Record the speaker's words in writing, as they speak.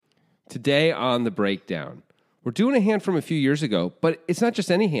Today on the breakdown, we're doing a hand from a few years ago, but it's not just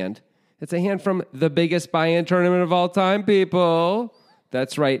any hand. It's a hand from the biggest buy-in tournament of all time, people.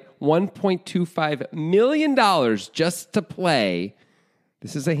 That's right, $1.25 million just to play.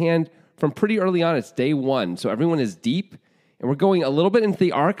 This is a hand from pretty early on. It's day one, so everyone is deep. And we're going a little bit into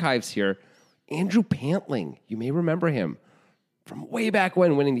the archives here. Andrew Pantling, you may remember him from way back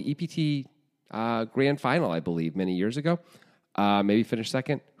when, winning the EPT Grand Final, I believe, many years ago. Maybe finished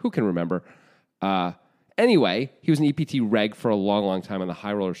second. Who can remember? Anyway, he was an EPT reg for a long, long time on the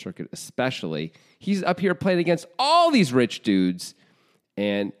high roller circuit especially. He's up here playing against all these rich dudes,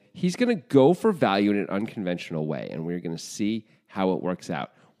 and he's going to go for value in an unconventional way, and we're going to see how it works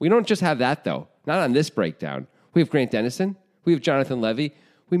out. We don't just have that, though. Not on this breakdown. We have Grant Dennison. We have Jonathan Levy.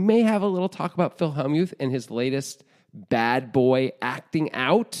 We may have a little talk about Phil Hellmuth and his latest bad boy acting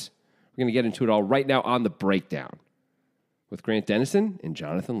out. We're going to get into it all right now on the breakdown with Grant Dennison and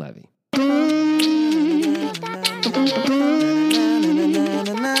Jonathan Levy.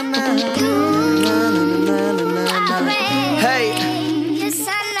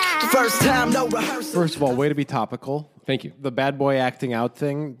 First of all, way to be topical. Thank you. The bad boy acting out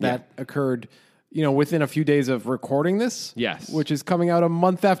thing that occurred, within a few days of recording this. Yes. Which is coming out a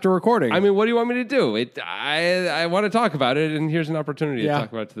month after recording. I mean, what do you want me to do? I want to talk about it, and here's an opportunity to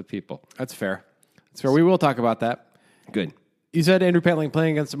talk about it to the people. That's fair. That's fair. We will talk about that. Good. You said Andrew Pantling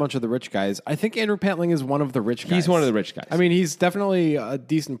playing against a bunch of the rich guys. I think Andrew Pantling is one of the rich guys. He's one of the rich guys. I mean, he's definitely a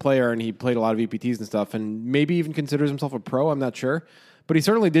decent player, and he played a lot of EPTs and stuff, and maybe even considers himself a pro. I'm not sure. But he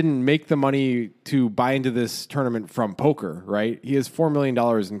certainly didn't make the money to buy into this tournament from poker, right? He has $4 million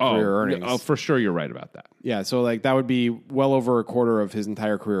in career earnings. Oh, for sure you're right about that. Yeah, so that would be well over a quarter of his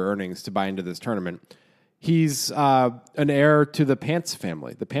entire career earnings to buy into this tournament. He's an heir to the Pants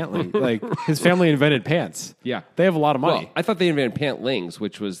family, the Pantling. His family invented pants. Yeah. They have a lot of money. Well, I thought they invented Pantlings,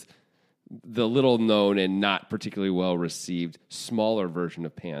 which was the little known and not particularly well received smaller version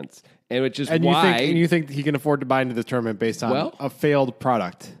of pants. And which is why... You think he can afford to buy into this tournament based on a failed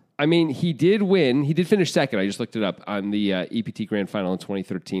product? I mean, he did win. He did finish second. I just looked it up on the EPT Grand Final in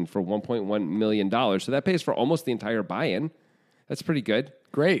 2013 for $1.1 million. So that pays for almost the entire buy-in. That's pretty good.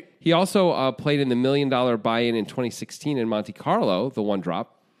 Great. He also played in the $1 million buy-in in 2016 in Monte Carlo, the one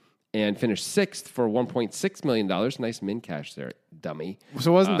drop, and finished sixth for $1.6 million. Nice min cash there, dummy.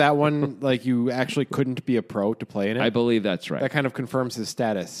 So wasn't that one you actually couldn't be a pro to play in it? I believe that's right. That kind of confirms his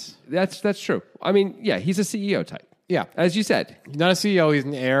status. That's true. I mean, yeah, he's a CEO type. Yeah. As you said. He's not a CEO, he's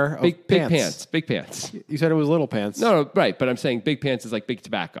an heir of Big pants. Big pants. You said it was little pants. No, right, but I'm saying big pants is like big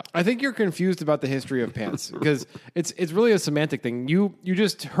tobacco. I think you're confused about the history of pants because it's really a semantic thing. You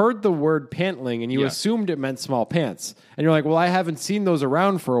just heard the word pantling and you assumed it meant small pants. And you're like, well, I haven't seen those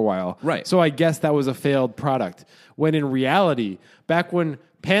around for a while. Right. So I guess that was a failed product. When in reality, back when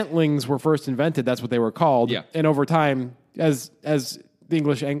pantlings were first invented, that's what they were called. Yeah. And over time, as the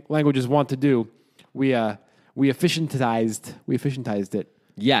English languages want to do, we efficientized it.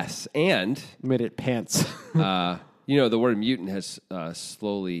 Yes, and made it pants. the word mutant has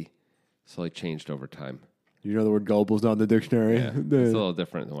slowly changed over time. You know the word gullible's not in the dictionary. Yeah, it's a little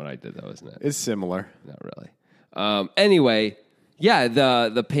different than what I did, though, isn't it? It's similar. Not really. Anyway, yeah,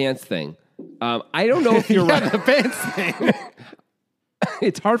 the pants thing. I don't know if you're right. The pants thing.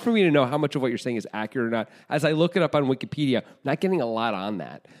 It's hard for me to know how much of what you're saying is accurate or not. As I look it up on Wikipedia, I'm not getting a lot on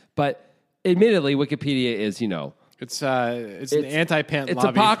that. But admittedly, Wikipedia is, It's an anti-pant it's lobby.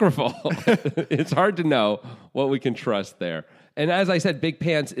 It's apocryphal. It's hard to know what we can trust there. And as I said, Big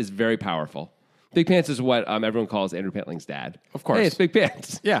Pants is very powerful. Big Pants is what everyone calls Andrew Pantling's dad. Of course. Hey, it's Big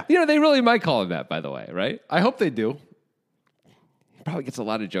Pants. Yeah. They really might call him that, by the way, right? I hope they do. He probably gets a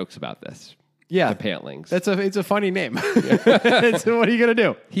lot of jokes about this. Yeah. The Pantlings. It's a funny name. What are you going to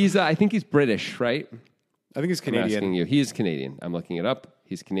do? He's I think he's British, right? I think he's Canadian. I'm asking you. He is Canadian. I'm looking it up.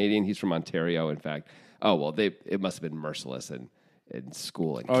 He's Canadian. He's from Ontario, in fact. Oh, well, it must have been merciless in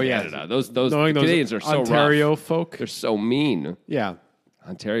school in Canada. Yeah. Those Canadians are so Ontario rough. folk. They're so mean. Yeah.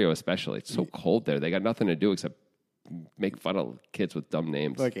 Ontario especially. It's so cold there. They got nothing to do except make fun of kids with dumb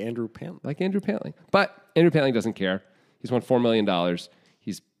names. Like Andrew Pantling. But Andrew Pantling doesn't care. He's won $4 million.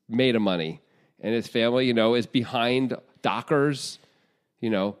 He's made of money. And his family, is behind Dockers,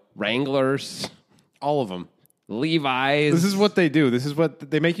 Wranglers. All of them. Levi's. This is what they do. This is what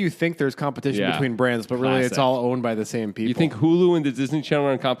they make you think there's competition between brands, but really it's all owned by the same people. You think Hulu and the Disney Channel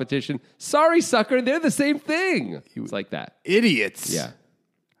are in competition? Sorry, sucker. They're the same thing. It's like that. Idiots. Yeah.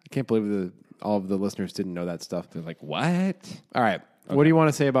 I can't believe all of the listeners didn't know that stuff. They're like, what? All right. Okay. What do you want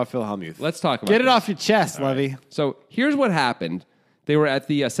to say about Phil Hellmuth? Let's talk about Get it off your chest, Levy. Right. So here's what happened. They were at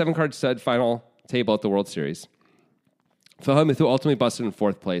the 7-card stud final table at the World Series. Phil Hellmuth, who ultimately busted in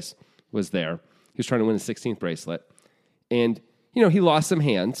fourth place, was there. He was trying to win his 16th bracelet. And, he lost some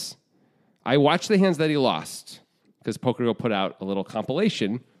hands. I watched the hands that he lost because PokerGo put out a little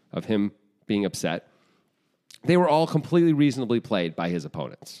compilation of him being upset. They were all completely reasonably played by his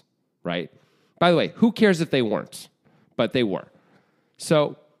opponents, right? By the way, who cares if they weren't? But they were.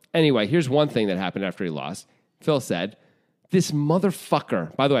 So, anyway, here's one thing that happened after he lost. Phil said, this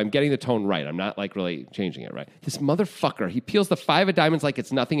motherfucker, by the way, I'm getting the tone right. I'm not like really changing it, right? This motherfucker, he peels the 5 of diamonds like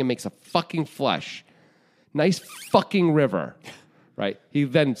it's nothing and makes a fucking flush. Nice fucking river, right? He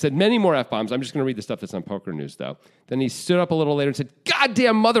then said many more F-bombs. I'm just going to read the stuff that's on Poker News, though. Then he stood up a little later and said,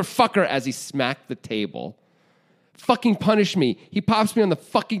 goddamn motherfucker, as he smacked the table. Fucking punish me. He pops me on the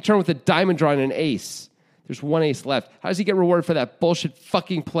fucking turn with a diamond draw and an ace. There's one ace left. How does he get rewarded for that bullshit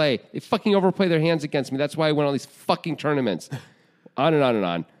fucking play? They fucking overplay their hands against me. That's why I win all these fucking tournaments. On and on and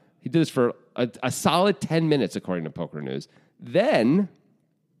on. He did this for a solid 10 minutes, according to Poker News. Then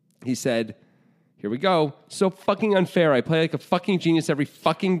he said, here we go. So fucking unfair. I play like a fucking genius every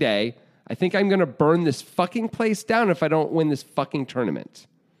fucking day. I think I'm going to burn this fucking place down if I don't win this fucking tournament.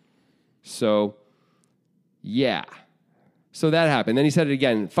 So, yeah. So that happened. Then he said it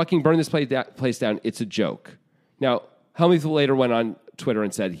again. Fucking burn this place down. It's a joke. Now, Helmuth later went on Twitter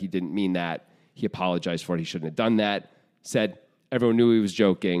and said he didn't mean that. He apologized for it. He shouldn't have done that. Said everyone knew he was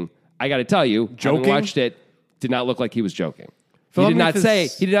joking. I got to tell you, having watched it, did not look like he was joking. He did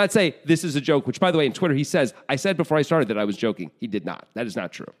not say this is a joke, which, by the way, in Twitter, he says, I said before I started that I was joking. He did not. That is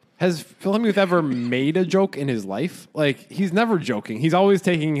not true. Has Phil Hellmuth ever made a joke in his life? Like, he's never joking. He's always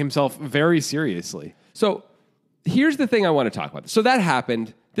taking himself very seriously. So here's the thing I want to talk about. So that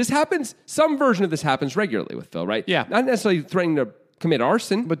happened. This happens. Some version of this happens regularly with Phil, right? Yeah. Not necessarily threatening to commit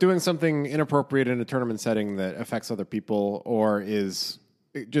arson. But doing something inappropriate in a tournament setting that affects other people or is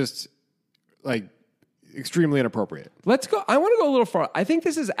just, like, extremely inappropriate. Let's go. I want to go a little far. I think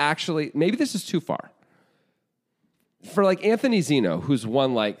this is actually, maybe this is too far. For like Anthony Zeno, who's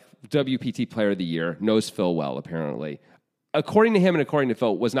won like WPT Player of the Year, knows Phil well, apparently. According to him and according to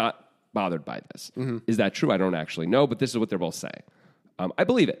Phil, was not bothered by this. Mm-hmm. Is that true? I don't actually know, but this is what they're both saying. I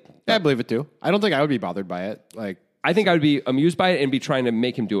believe it. Yeah, I believe it too. I don't think I would be bothered by it. Like, I think I would be amused by it and be trying to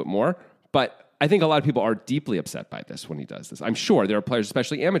make him do it more. But I think a lot of people are deeply upset by this when he does this. I'm sure there are players,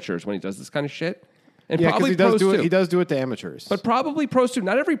 especially amateurs, when he does this kind of shit. And yeah, probably he does pros do it. too. He does do it to amateurs, But probably pros too.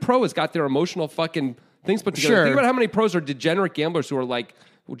 Not every pro has got their emotional fucking things put together. Sure. Think about how many pros are degenerate gamblers who are like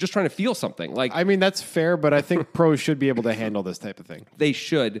just trying to feel something. Like, I mean, that's fair, but I think pros should be able to handle this type of thing. they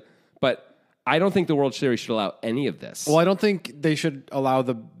should, but I don't think the World Series should allow any of this. Well, I don't think they should allow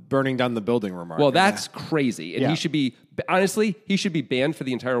the burning down the building remark. Well, that's crazy. And Yeah. he should be, honestly, he should be banned for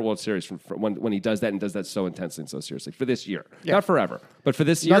the entire World Series from when he does that and does that so intensely and so seriously for this year. Yeah. Not forever, but for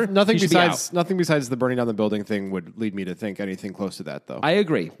this year, nothing he should be out. nothing besides the burning down the building thing would lead me to think anything close to that, though. I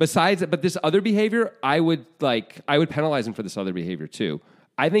agree. Besides, but this other behavior, I would penalize him for this other behavior too.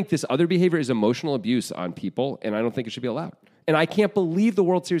 I think this other behavior is emotional abuse on people, and I don't think it should be allowed. And I can't believe the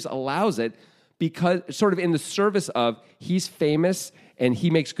World Series allows it because sort of in the service of he's famous and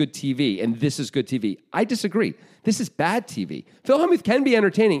he makes good TV, and this is good TV. I disagree. This is bad TV. Phil Hellmuth can be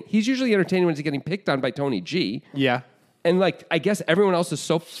entertaining. He's usually entertaining when he's getting picked on by Tony G. Yeah. And like, I guess everyone else is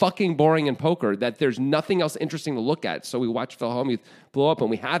so fucking boring in poker that there's nothing else interesting to look at. So we watch Phil Hellmuth blow up and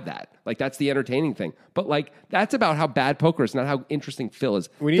we have that. Like, that's the entertaining thing. But like, that's about how bad poker is, not how interesting Phil is.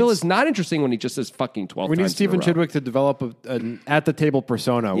 Phil is not interesting when he just says fucking 12 We times. need Stephen Chidwick to develop an at-the-table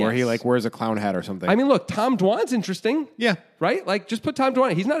persona where he Yes. like wears a clown hat or something. I mean, look, Tom Dwan's interesting. Yeah. Right? Like, just put Tom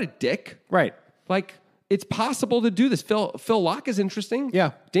Dwan. He's not a dick. Right. Like, it's possible to do this. Phil Locke is interesting.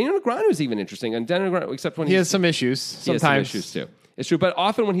 Yeah. Daniel Negreanu is even interesting. And Daniel Negreanu, except when He has some issues he has sometimes. some issues too. It's true, but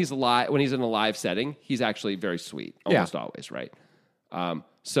often when he's in a live setting, he's actually very sweet. Almost always, right?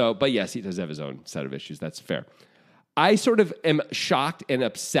 But yes, he does have his own set of issues. That's fair. I sort of am shocked and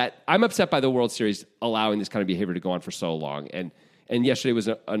upset. I'm upset by the World Series allowing this kind of behavior to go on for so long. And yesterday was,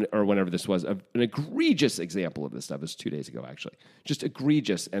 or whenever this was, an egregious example of this stuff. It was 2 days ago, actually. Just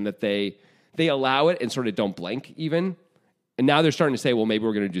egregious, and that they allow it and sort of don't blink even. And now they're starting to say, well, maybe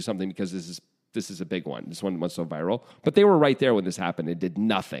we're going to do something because this is a big one. This one went so viral. But they were right there when this happened and did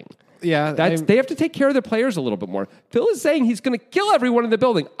nothing. Yeah. They have to take care of their players a little bit more. Phil is saying he's going to kill everyone in the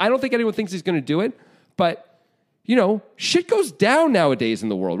building. I don't think anyone thinks he's going to do it. But, shit goes down nowadays in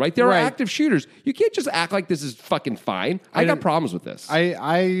the world, right? There are active shooters. You can't just act like this is fucking fine. I got problems with this.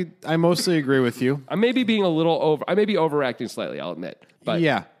 I mostly agree with you. I may be being a little over. I may be overreacting slightly, I'll admit. But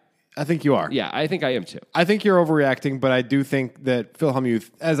Yeah. I think you are. yeah, I think I am too. I think you're overreacting, but I do think that Phil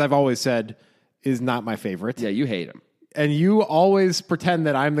Hellmuth, as I've always said, is not my favorite. Yeah, you hate him. And you always pretend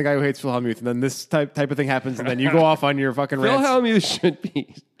that I'm the guy who hates Phil Hellmuth, and then this type of thing happens, and then you go off on your fucking Phil rants. Hellmuth should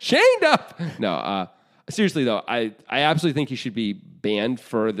be chained up. No, seriously though, I absolutely think he should be banned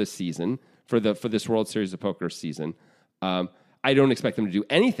for the season for this World Series of Poker season. I don't expect them to do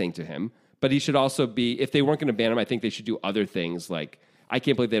anything to him, but he should also be. If they weren't going to ban him, I think they should do other things. Like I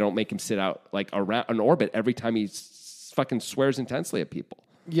can't believe they don't make him sit out like around an orbit every time he fucking swears intensely at people.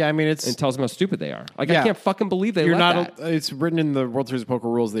 Yeah, I mean it's And tells them how stupid they are. Like Yeah. I can't fucking believe they you're let not. that. It's written in the World Series of Poker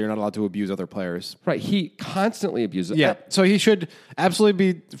rules that you're not allowed to abuse other players. Right, he constantly abuses. Yeah, so he should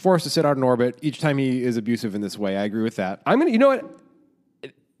absolutely be forced to sit out in orbit each time he is abusive in this way. I agree with that. I'm gonna. You know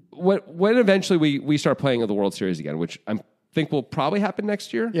what? When eventually we start playing the World Series again, which I think will probably happen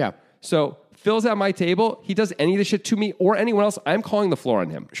next year. Yeah. So Phil's at my table. He does any of this shit to me or anyone else. I'm calling the floor on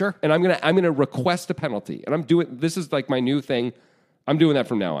him. Sure. And I'm gonna request a penalty. And I'm doing. This is like my new thing. I'm doing that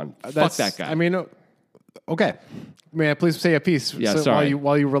from now on. Fuck that guy. I mean, okay. May I please say a piece? Yeah, sorry.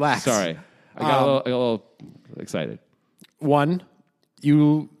 While you relax. Sorry, I got a little excited. One,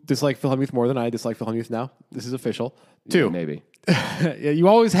 you dislike Phil Hellmuth more than I dislike Phil Hellmuth now. This is official. Two, Maybe. yeah, you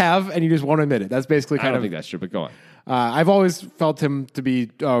always have, and you just won't admit it. That's basically I kind don't of. think that's true, but go on. I've always felt him to be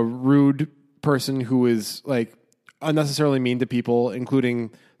a rude person who is like unnecessarily mean to people,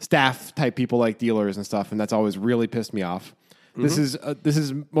 including staff type people like dealers and stuff, and that's always really pissed me off. This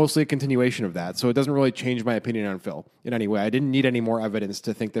is mostly a continuation of that, so it doesn't really change my opinion on Phil in any way. I didn't need any more evidence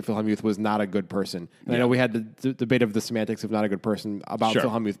to think that Phil Hellmuth was not a good person. And I know we had the debate of the semantics of not a good person about Sure.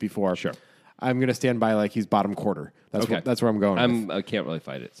 Phil Hellmuth before. Sure. I'm going to stand by like he's bottom quarter. That's Okay. that's where I'm going. with. I can't really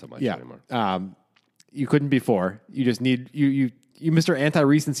fight it so much Yeah. anymore. You couldn't before. You just need you Mr.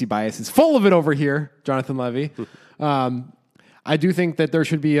 Anti-recency bias is full of it over here, Jonathan Levy. I do think that there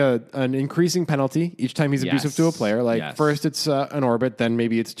should be an increasing penalty each time he's abusive to a player. Like Yes. first it's an orbit, then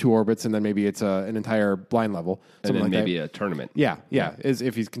maybe it's 2 orbits, and then maybe it's an entire blind level. And Something then like maybe that. a tournament. Yeah. Is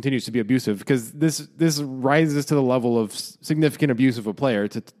if he continues to be abusive, because this rises to the level of significant abuse of a player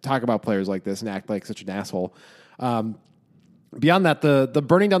to talk about players like this and act like such an asshole. Beyond that, the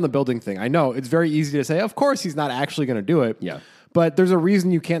burning down the building thing, I know it's very easy to say, of course he's not actually going to do it. Yeah. But there's a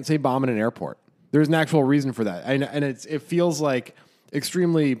reason you can't say bomb in an airport. There's an actual reason for that. And it feels like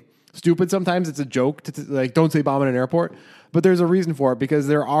extremely stupid sometimes. It's a joke to like, don't say bomb in an airport. But there's a reason for it, because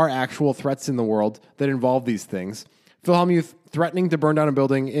there are actual threats in the world that involve these things. Phil Hellmuth threatening to burn down a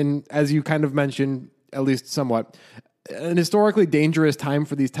building in, as you kind of mentioned, at least somewhat, an historically dangerous time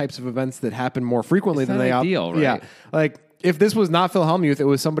for these types of events that happen more frequently than not they ideal, right? Yeah. Like, if this was not Phil Hellmuth, it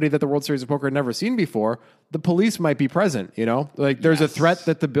was somebody that the World Series of Poker had never seen before, the police might be present, you know? Like, there's a threat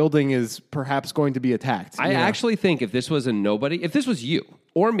that the building is perhaps going to be attacked. I you know? actually think if this was a nobody, if this was you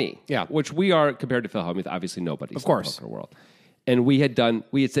or me, Yeah. which we are compared to Phil Hellmuth, obviously nobody, Of course. in the poker world, and we had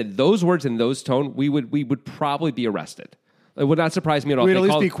said those words in those tone, we would probably be arrested. It would not surprise me at all. We'd if at they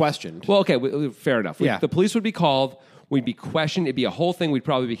least called- be questioned. Well, okay, fair enough. Yeah. The police would be called. We'd be questioned. It'd be a whole thing. We'd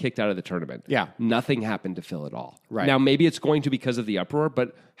probably be kicked out of the tournament. Yeah. Nothing happened to Phil at all. Right. Now, maybe it's going to because of the uproar,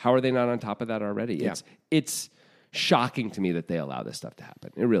 but how are they not on top of that already? Yeah. It's shocking to me that they allow this stuff to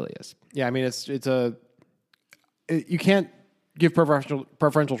happen. It really is. Yeah, I mean, you can't give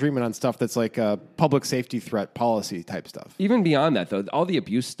preferential treatment on stuff that's like a public safety threat policy type stuff. Even beyond that, though, all the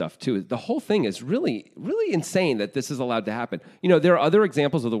abuse stuff, too, the whole thing is really, really insane that this is allowed to happen. You know, there are other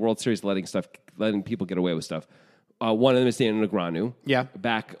examples of the World Series letting people get away with stuff. One of them is Daniel Negreanu. Yeah.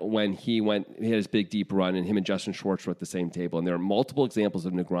 Back when he had his big deep run, and him and Justin Schwartz were at the same table. And there are multiple examples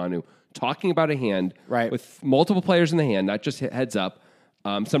of Negreanu talking about a hand Right. with multiple players in the hand, not just heads up.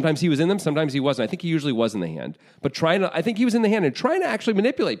 Sometimes he was in them, sometimes he wasn't. I think he usually was in the hand. But I think he was in the hand and trying to actually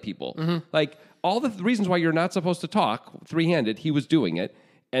manipulate people. Like all the reasons why you're not supposed to talk three-handed, he was doing it,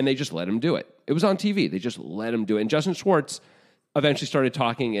 and they just let him do it. It was on TV. They just let him do it. And Justin Schwartz eventually started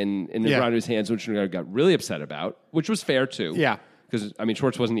talking in Negreanu's hands, which Negreanu got really upset about, which was fair too. Yeah. Because, I mean,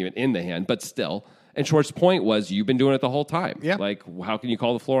 Schwartz wasn't even in the hand, but still. And Schwartz's point was, you've been doing it the whole time. Yeah. Like, how can you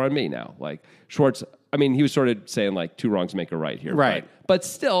call the floor on me now? Like, Schwartz, I mean, he was sort of saying, like, 2 wrongs make a right here. Right. But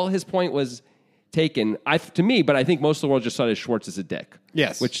still, his point was taken, to me, but I think most of the world just saw Schwartz as a dick.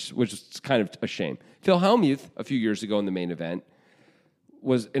 Yes. Which is kind of a shame. Phil Hellmuth, a few years ago in the main event,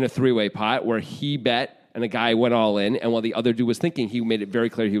 was in a 3-way pot where he bet and a guy went all in, and while the other dude was thinking, he made it very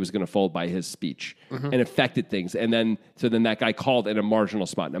clear he was going to fold by his speech and affected things. And then that guy called in a marginal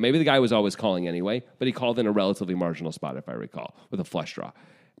spot. Now, maybe the guy was always calling anyway, but he called in a relatively marginal spot, if I recall, with a flush draw,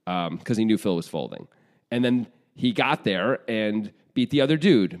 because he knew Phil was folding. And then he got there and beat the other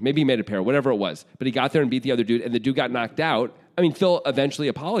dude. Maybe he made a pair, whatever it was. But he got there and beat the other dude, and the dude got knocked out. I mean, Phil eventually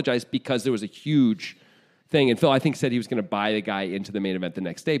apologized because there was a huge thing. And Phil, I think, said he was going to buy the guy into the main event the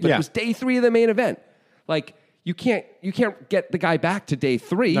next day. But Yeah. it was day 3 of the main event. Like, you can't get the guy back to day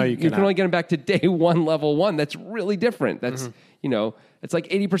 3. No, you cannot. can only get him back to day 1, level 1. That's really different. That's it's like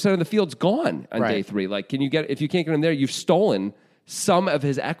 80% of the field's gone on day 3. Like, if you can't get him there, you've stolen some of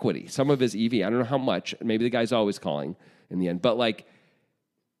his equity, some of his EV. I don't know how much. Maybe the guy's always calling in the end, but like,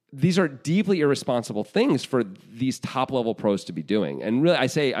 these are deeply irresponsible things for these top-level pros to be doing. And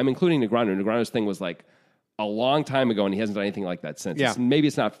really, I'm including Negreanu. Negreanu's thing was like a long time ago, and he hasn't done anything like that since. Yeah. Maybe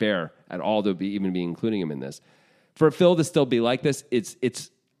it's not fair at all to be including him in this. For Phil to still be like this, it's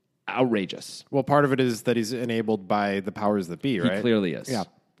outrageous. Well, part of it is that he's enabled by the powers that be, right? He clearly is. Yeah.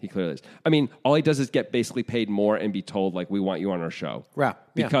 He clearly is. I mean, all he does is get basically paid more and be told, like, we want you on our show. Yeah.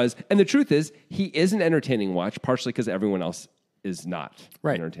 And the truth is, he is an entertaining watch, partially because everyone else is not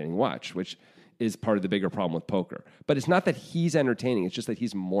Right. entertaining watch, which is part of the bigger problem with poker. But it's not that he's entertaining. It's just that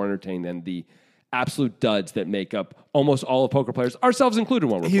he's more entertaining than the absolute duds that make up almost all of poker players, ourselves included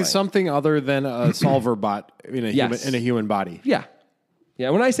when we're He's playing. something other than a solver bot in a Yes. human body. Yeah. Yeah,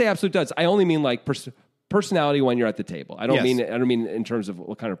 when I say absolute duds, I only mean like personality when you're at the table. I don't mean in terms of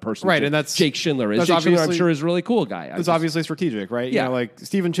what kind of person. Right, and that's Jake Schindler is. that's Jake Schindler, I'm obviously- sure, is a really cool guy. It's obviously strategic, right? Yeah. You know, like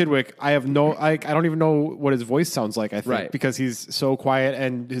Stephen Chidwick, I don't even know what his voice sounds like, I think, Right. because he's so quiet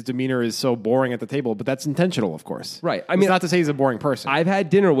and his demeanor is so boring at the table, but that's intentional, of course. Right. I It's mean, not to say he's a boring person. I've had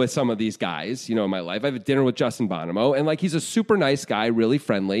dinner with some of these guys, in my life. I've had dinner with Justin Bonomo, and like he's a super nice guy, really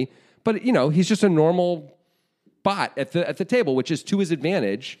friendly, but he's just a normal bot at the table, which is to his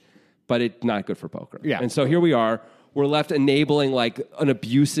advantage, but it's not good for poker. Yeah. And so here we are. We're left enabling like an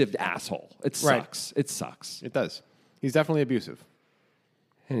abusive asshole. It Right. sucks. It sucks. It does. He's definitely abusive.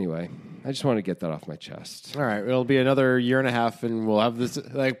 Anyway, I just want to get that off my chest. All right, it'll be another year and a half, and we'll have this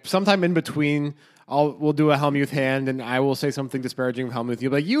like sometime in between. We'll do a Helmuth hand, and I will say something disparaging of Helmuth.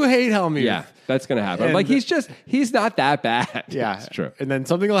 You'll be like, "You hate Helmuth." Yeah, that's going to happen. And- like he's not that bad. Yeah, It's true. And then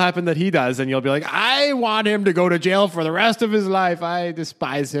something will happen that he does, and you'll be like, "I want him to go to jail for the rest of his life. I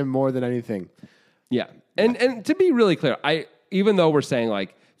despise him more than anything." Yeah. And to be really clear, even though we're saying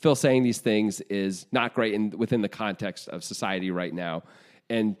like Phil saying these things is not great within the context of society right now,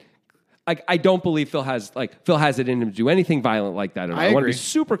 and like I don't believe Phil has it in him to do anything violent like that at all. I want to agree. be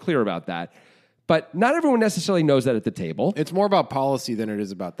super clear about that. But not everyone necessarily knows that at the table. It's more about policy than it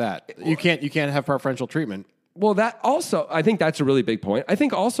is about that. You can't have preferential treatment. Well, that also, I think that's a really big point. I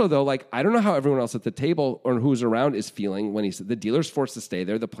think also, though, like, I don't know how everyone else at the table or who's around is feeling when he said the dealer's forced to stay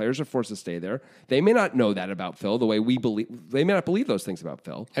there, the players are forced to stay there. They may not know that about Phil the way we believe. They may not believe those things about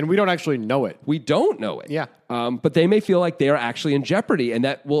Phil. And we don't actually know it. We don't know it. Yeah. But they may feel like they are actually in jeopardy, and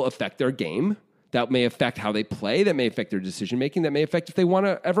that will affect their game. That may affect how they play. That may affect their decision making. That may affect if they want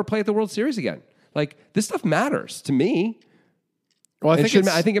to ever play at the World Series again. Like, this stuff matters to me. Well, I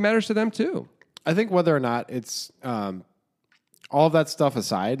think it matters to them too. I think whether or not it's all of that stuff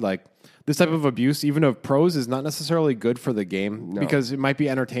aside, like this type of abuse, even of pros, is not necessarily good for the game because it might be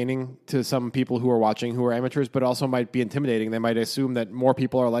entertaining to some people who are watching who are amateurs, but also might be intimidating. They might assume that more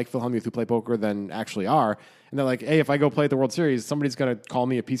people are like Phil Hellmuth who play poker than actually are. And they're like, hey, if I go play at the World Series, somebody's going to call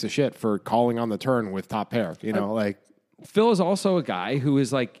me a piece of shit for calling on the turn with top pair. Phil is also a guy who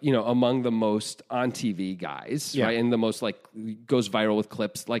is like, among the most on TV guys, right? And the most like goes viral with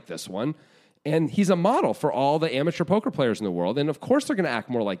clips like this one. And he's a model for all the amateur poker players in the world. And of course they're going to act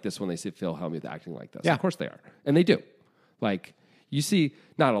more like this when they see Phil Hellmuth acting like this. Yeah. Of course they are. And they do. Like you see,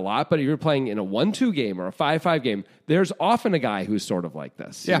 not a lot, but if you're playing in a 1-2 game or a 5-5 game, there's often a guy who's sort of like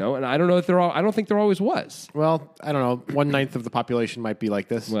this, Yeah. And I don't know if I don't think there always was. Well, I don't know. 1/9 of the population might be like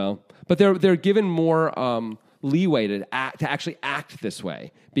this. Well, but they're given more leeway to actually act this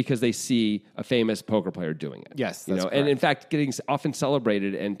way because they see a famous poker player doing it. Yes, you that's know, and in correct. fact, getting often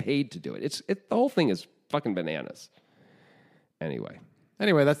celebrated and paid to do it. The whole thing is fucking bananas. Anyway,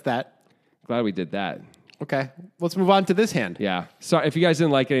 Anyway, that's that. glad we did that. Okay, let's move on to this hand. Yeah. Sorry if you guys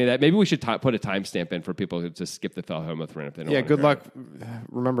didn't like any of that. Maybe we should put a timestamp in for people who just skip the Phil Hellmuth run if they don't. Yeah, wanna good hear luck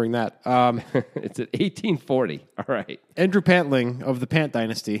remembering that. it. It's at 1840. All right. Andrew Pantling of the Pant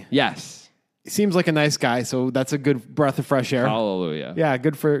Dynasty. Yes. He seems like a nice guy, so that's a good breath of fresh air. Hallelujah. Yeah,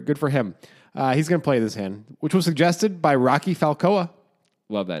 good for him. He's going to play this hand, which was suggested by Rocky Falcoa.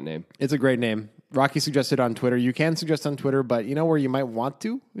 Love that name. It's a great name. Rocky suggested on Twitter. You can suggest on Twitter, but you know where you might want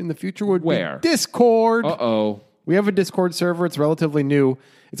to in the future would Where? be Discord. Uh-oh. We have a Discord server. It's relatively new.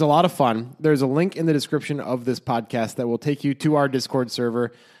 It's a lot of fun. There's a link in the description of this podcast that will take you to our Discord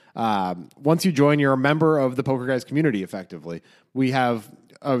server. Once you join, you're a member of the Poker Guys community, effectively. We have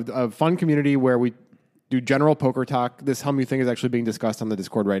a fun community where we do general poker talk. This Hellmuth thing is actually being discussed on the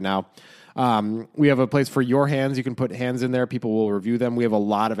Discord right now. We have a place for your hands. You can put hands in there. People will review them. We have a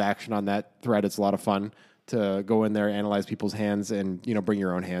lot of action on that thread. It's a lot of fun. to go in there, analyze people's hands, and bring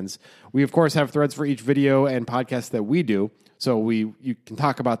your own hands. We of course have threads for each video and podcast that we do, so you can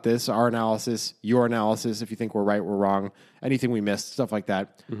talk about this, our analysis, your analysis. If you think we're right, we're wrong, anything we missed, stuff like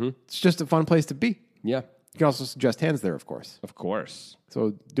that. It's just a fun place to be. Yeah. You can also suggest hands there, of course. Of course.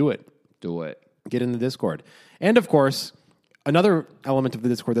 So do it. Do it. Get in the Discord. And of course, another element of the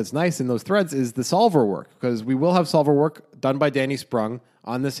Discord that's nice in those threads is the solver work, because we will have solver work done by Danny Sprung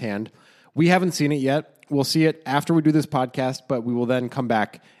on this hand. We haven't seen it yet. We'll see it after we do this podcast, but we will then come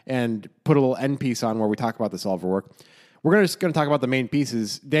back and put a little end piece on where we talk about the solver work. We're just going to talk about the main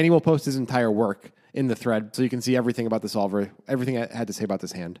pieces. Danny will post his entire work in the thread, so you can see everything about the solver, everything I had to say about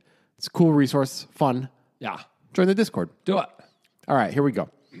this hand. It's a cool resource, fun. Yeah. Join the Discord. Do it. All right, here we go.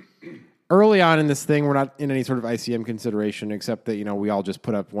 Early on in this thing, we're not in any sort of ICM consideration, except that, we all just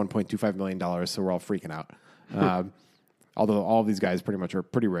put up $1.25 million, so we're all freaking out. Although all of these guys pretty much are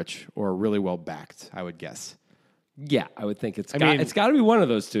pretty rich or really well backed, I would guess. Yeah, I would think it's got to be one of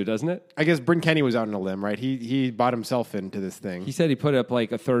those two, doesn't it? I guess Bryn Kenny was out on a limb, right? He bought himself into this thing. He said he put up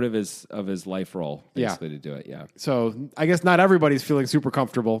like a third of his life roll basically to do it. Yeah. So I guess not everybody's feeling super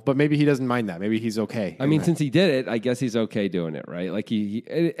comfortable, but maybe he doesn't mind that. Maybe he's okay. I mean, since he did it, I guess he's okay doing it, right? Like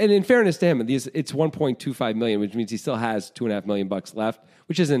and in fairness to him, it's $1.25 million, which means he still has $2.5 million left,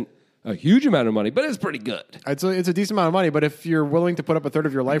 which isn't a huge amount of money, but it's pretty good. It's a decent amount of money, but if you're willing to put up a third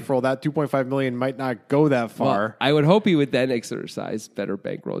of your life roll, that $2.5 million might not go that far. Well, I would hope he would then exercise better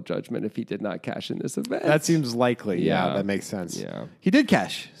bankroll judgment if he did not cash in this event. That seems likely. Yeah, that makes sense. Yeah, he did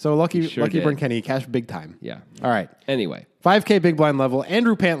cash. So lucky Bryn Kenny, he cashed big time. Yeah. All right. Anyway, 5K big blind level.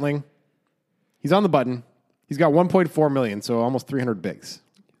 Andrew Pantling, he's on the button. He's got 1.4 million, so almost 300 bigs.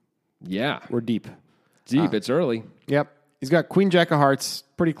 Yeah, we're deep. It's early. Yep. He's got Queen Jack of Hearts,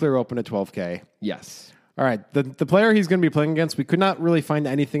 pretty clear open at 12K. Yes. All right. The player he's going to be playing against, we could not really find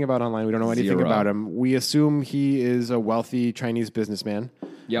anything about online. We don't know anything about him. We assume he is a wealthy Chinese businessman,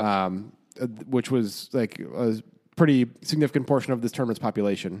 which was like a pretty significant portion of this tournament's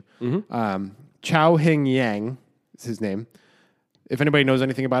population. Chao Hing Yang is his name. If anybody knows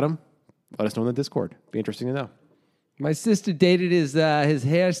anything about him, let us know in the Discord. Be interesting to know. My sister dated his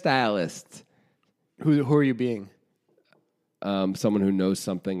hairstylist. Who are you being? Someone who knows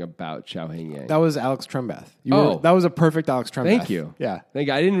something about Chao Hing Yang. That was Alex Trembath. That was a perfect Alex Trembath. Thank you. Yeah. Thank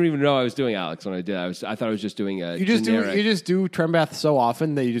you. I didn't even know I was doing Alex when I did. I thought I was just doing a you just do Trembath so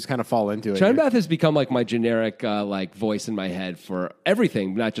often that you just kind of fall into it. Trembath has become like my generic like voice in my head for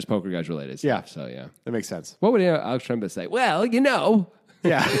everything, not just poker guys related stuff. Yeah. So yeah. That makes sense. What would Alex Trembath say? Well, Yeah.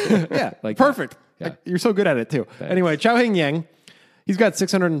 Yeah. Like perfect. Yeah. You're so good at it too. Thanks. Anyway, Chao Hing Yang, he's got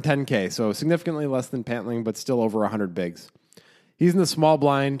 610K, so significantly less than Pantling, but still over 100 bigs. He's in the small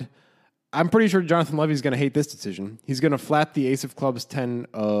blind. I'm pretty sure Jonathan Levy's going to hate this decision. He's going to flat the ace of clubs, 10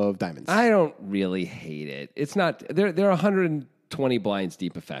 of diamonds. I don't really hate it. It's not, they're 120 blinds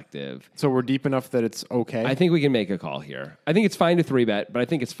deep effective. So we're deep enough that it's okay? I think we can make a call here. I think it's fine to 3-bet, but I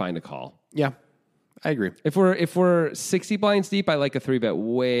think it's fine to call. Yeah, I agree. If we're 60 blinds deep, I like a 3-bet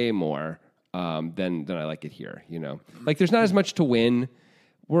way more than I like it here. Like there's not as much to win.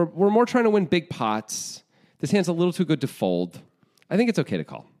 We're more trying to win big pots. This hand's a little too good to fold. I think it's okay to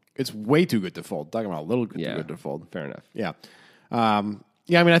call. It's way too good to fold. Talking about a little too good to fold. Fair enough. Yeah. I mean,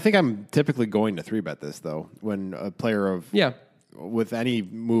 I think I'm typically going to 3-bet this, though, when a player with any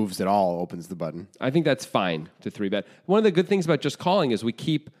moves at all opens the button. I think that's fine to 3-bet. One of the good things about just calling is we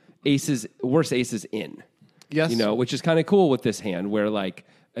keep worse aces in. Yes. Which is kind of cool with this hand where like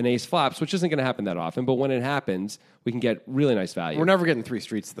an ace flops, which isn't going to happen that often, but when it happens, we can get really nice value. We're never getting 3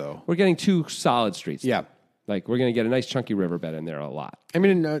 streets, though. We're getting 2 solid streets. Yeah. Like, we're going to get a nice chunky river bet in there a lot. I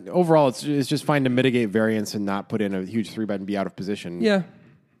mean, overall, it's just fine to mitigate variance and not put in a huge 3-bet and be out of position. Yeah,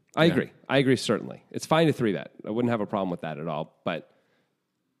 I agree. I agree, certainly. It's fine to 3-bet. I wouldn't have a problem with that at all. But,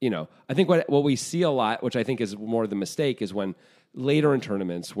 I think what we see a lot, which I think is more the mistake, is when later in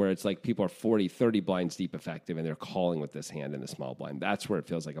tournaments where it's like people are 40, 30 blinds deep effective and they're calling with this hand in the small blind. That's where it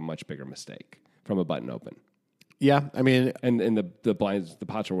feels like a much bigger mistake from a button open. Yeah, I mean... And the blinds, the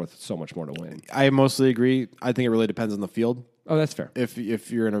pots are worth so much more to win. I mostly agree. I think it really depends on the field. Oh, that's fair.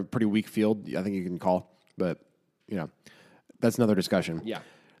 If you're in a pretty weak field, I think you can call. But, that's another discussion. Yeah.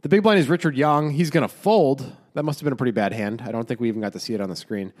 The big blind is Richard Young. He's going to fold. That must have been a pretty bad hand. I don't think we even got to see it on the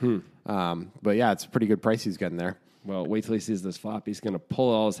screen. But, yeah, it's a pretty good price he's getting there. Well, wait till he sees this flop. He's going to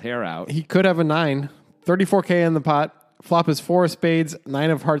pull all his hair out. He could have a 9. 34K in the pot. Flop is 4 of spades,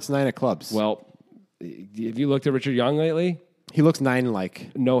 9 of hearts, 9 of clubs. Well... Have you looked at Richard Young lately? He looks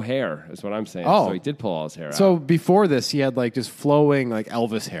 9-like. No hair is what I'm saying. Oh. So he did pull all his hair out. So before this, he had like just flowing like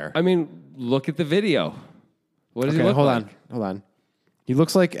Elvis hair. I mean, look at the video. What does he look like? Hold on. He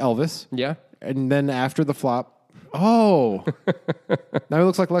looks like Elvis. Yeah. And then after the flop, now he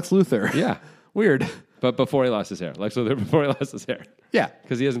looks like Lex Luthor. Yeah. Weird. But before he lost his hair. Lex Luthor before he lost his hair. Yeah.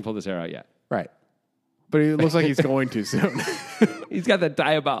 Because he hasn't pulled his hair out yet. Right. But it looks like he's going to soon. He's got that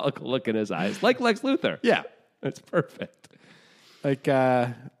diabolical look in his eyes, like Lex Luthor. Yeah. That's perfect. Like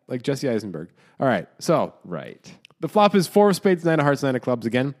Jesse Eisenberg. All right. So Right. the flop is 4 of spades, 9 of hearts, 9 of clubs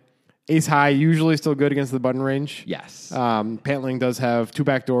again. Ace high, usually still good against the button range. Yes. Pantling does have 2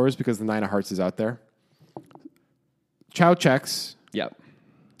 back doors because the 9 of hearts is out there. Chow checks. Yep.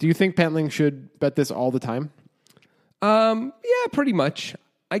 Do you think Pantling should bet this all the time? Yeah, pretty much.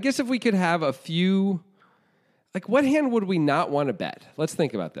 I guess if we could have a few, like what hand would we not want to bet? Let's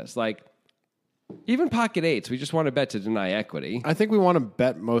think about this. Like even pocket eights, we just want to bet to deny equity. I think we want to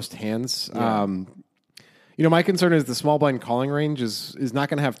bet most hands. Yeah. My concern is the small blind calling range is not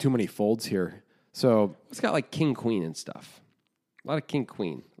going to have too many folds here. So It's got like king, queen and stuff. A lot of king,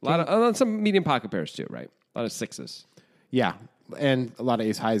 queen. A lot of some medium pocket pairs too, right? A lot of sixes. Yeah, and a lot of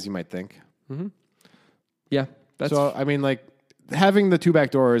ace highs, you might think. Yeah. That's So I mean, like having the 2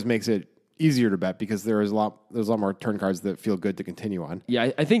 back doors makes it easier to bet because there's a lot more turn cards that feel good to continue on.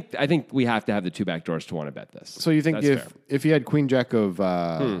 yeah, I think we have to have the 2 back doors to want to bet this. So you think That's fair. if you had queen jack of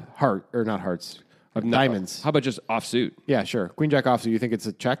heart or not hearts of diamonds? How about just offsuit? Yeah, sure. Queen jack offsuit. You think it's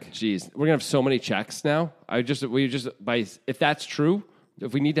a check? Jeez, we're gonna have so many checks now. If that's true,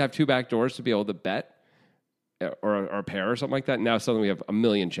 if we need to have 2 back doors to be able to bet or a pair or something like that, now suddenly we have a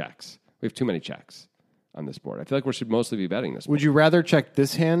million checks. We have too many checks on this board. I feel like we should mostly be betting this. Would you rather check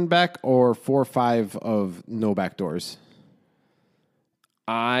this hand back or 4-5 of no back doors?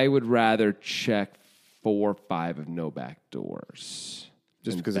 I would rather check 4-5 of no back doors.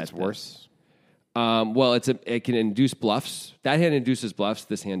 Just because it's worse? Well, it can induce bluffs. That hand induces bluffs.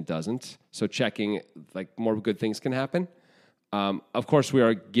 This hand doesn't. So checking, like more good things can happen. Of course, we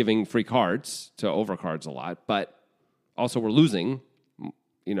are giving free cards to overcards a lot, but also we're losing.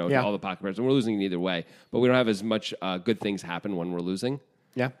 To all the pocket pairs, and we're losing either way. But we don't have as much good things happen when we're losing.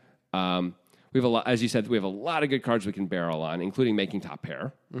 Yeah. We have a lot, as you said, we have a lot of good cards we can barrel on, including making top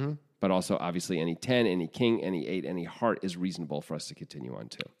pair. But also, obviously, any 10, any king, any 8, any heart is reasonable for us to continue on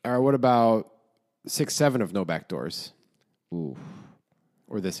to. All right. What about 6-7 of no back doors? Ooh.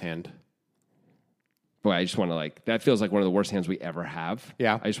 Or this hand? Boy, I just want to that feels like one of the worst hands we ever have.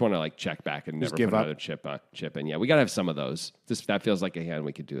 Yeah. I just want to check back and never put give up. another chip in. Yeah, we got to have some of those. That feels like a hand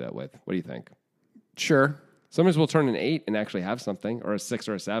we could do that with. What do you think? Sure. Sometimes we'll turn an 8 and actually have something, or a 6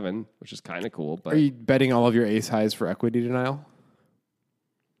 or a 7, which is kind of cool. But are you betting all of your ace highs for equity denial?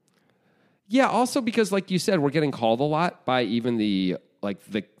 Yeah, also because like you said, we're getting called a lot by even the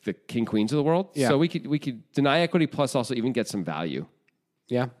king queens of the world. Yeah. So we could deny equity plus also even get some value.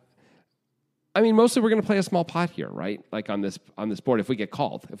 Yeah. I mean, mostly we're going to play a small pot here, right? Like on this board, if we get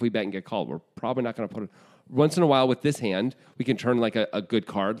called, if we bet and get called, we're probably not going to put it. Once in a while with this hand, we can turn like a good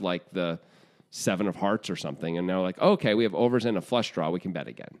card, like the 7 of hearts or something, and now okay, we have overs and a flush draw, we can bet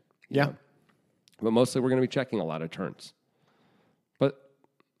again. Yeah. But mostly we're going to be checking a lot of turns. But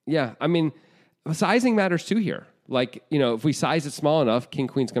yeah, I mean, sizing matters too here. Like, if we size it small enough, king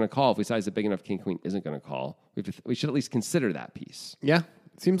queen's going to call. If we size it big enough, king queen isn't going to call. We should at least consider that piece. Yeah.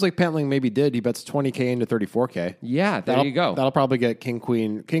 Seems like Pantling maybe did. He bets 20K into 34K. Yeah, there you go. That'll probably get king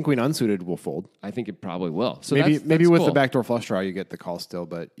queen. King queen unsuited will fold. I think it probably will. So maybe that's with cool. the backdoor flush draw you get the call still,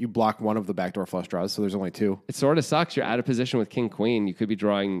 but you block one of the backdoor flush draws, so there's only 2. It sort of sucks. You're out of position with king queen. You could be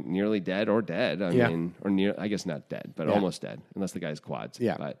drawing nearly dead or dead. I mean, or near. I guess not dead, but almost dead, unless the guy's quads.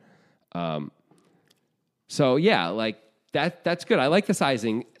 Yeah. But so yeah, like that's good. I like the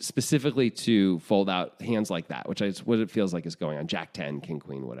sizing specifically to fold out hands like that, which is what it feels like is going on. Jack 10, king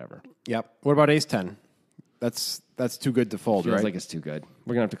queen, whatever. Yep. What about ace 10? That's too good to fold, Feels right? like it's too good.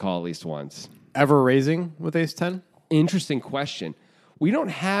 We're gonna have to call at least once. Ever raising with ace 10? Interesting question. We don't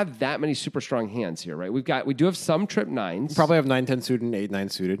have that many super strong hands here, right? We do have some trip 9s. Probably have 9-10 suited and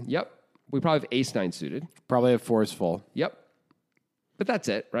 8-9 suited. Yep. We probably have ace 9 suited. Probably have 4s full. Yep. But that's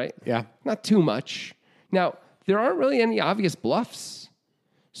it, right? Yeah. Not too much. Now, there aren't really any obvious bluffs.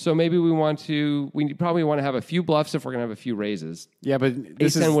 So maybe we probably want to have a few bluffs if we're going to have a few raises. Yeah, but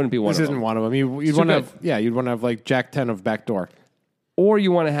Ace 10 wouldn't be one of them. This isn't one of them. You'd So want to good. have, you'd want to have like Jack 10 of backdoor. Or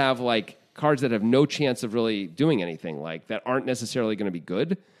you want to have like cards that have no chance of really doing anything, like that aren't necessarily going to be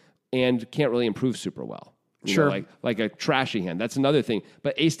good and can't really improve super well. You Sure. know, like a trashy hand. That's another thing.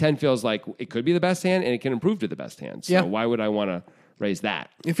 But ace 10 feels like it could be the best hand and it can improve to the best hand. So Yeah. why would I want to raise that?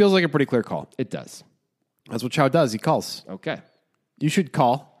 It feels like a pretty clear call. It does. That's what Chow does. He calls. Okay. You should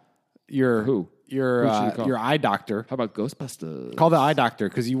call your Who? Your Who should you call? your eye doctor. How about Ghostbusters? Call the eye doctor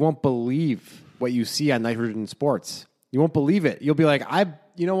because you won't believe what you see on Nitrogen Sports. You won't believe it. You'll be like,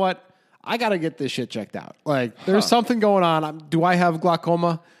 you know what? I got to get this shit checked out. Like, there's something going on. Do I have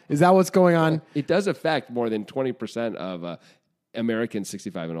glaucoma? Is that what's going on? It does affect more than 20% of Americans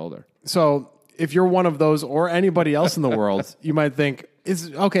 65 and older. So if you're one of those or anybody else in the world, you might think,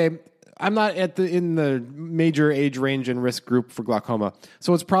 okay, I'm not in the major age range and risk group for glaucoma.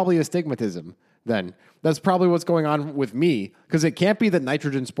 So it's probably astigmatism then. That's probably what's going on with me, because it can't be that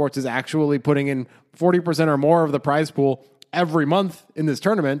Nitrogen Sports is actually putting in 40% or more of the prize pool every month in this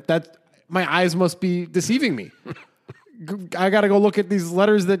tournament. That my eyes must be deceiving me. I got to go look at these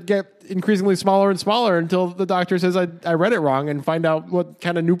letters that get increasingly smaller and smaller until the doctor says I read it wrong and find out what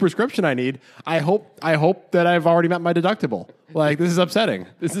kind of new prescription I need. I hope that I've already met my deductible. Like, this is upsetting.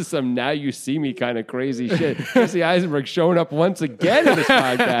 This is some now you see me kind of crazy shit. Jesse Eisenberg showing up once again in this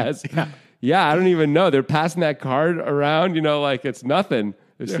podcast. Yeah, I don't even know. They're passing that card around, like it's nothing.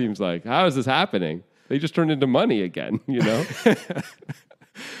 It seems like. How is this happening? They just turned into money again,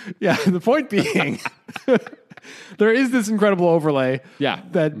 Yeah, the point being, there is this incredible overlay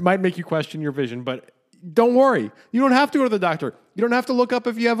that might make you question your vision, but don't worry. You don't have to go to the doctor. You don't have to look up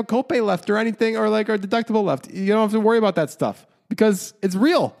if you have a copay left or anything or a deductible left. You don't have to worry about that stuff because it's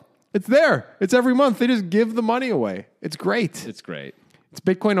real. It's there. It's every month. They just give the money away. It's great. It's great. It's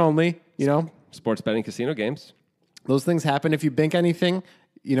Bitcoin only, Sports betting casino games. Those things happen. If you bank anything,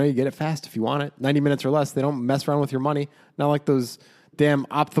 you get it fast if you want it. 90 minutes or less. They don't mess around with your money. Not like those damn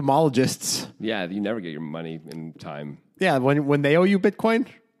ophthalmologists. Yeah, you never get your money in time. Yeah, when they owe you Bitcoin,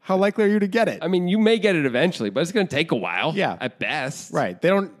 how likely are you to get it? I mean, you may get it eventually, but it's going to take a while. Yeah. At best. Right. They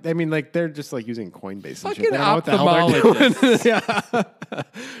don't, they're just using Coinbase and Fucking shit. They don't know what the hell they're doing. Yeah.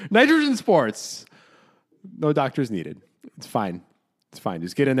 Nitrogen Sports. No doctors needed. It's fine. It's fine.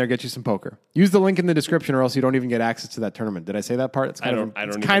 Just get in there, get you some poker. Use the link in the description, or else you don't even get access to that tournament. Did I say that part? It's kind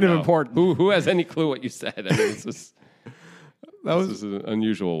of important. Who has any clue what you said? I mean, this was an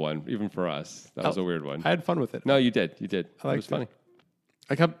unusual one, even for us. That was a weird one. I had fun with it. No, you did. You did. It was funny.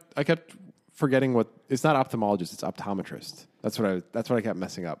 I kept forgetting it's not ophthalmologist, it's optometrist. That's what I kept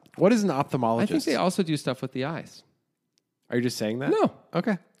messing up. What is an ophthalmologist? I think they also do stuff with the eyes. Are you just saying that? No.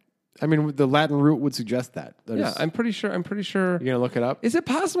 Okay. I mean, the Latin root would suggest that. I'm pretty sure. You're going to look it up? Is it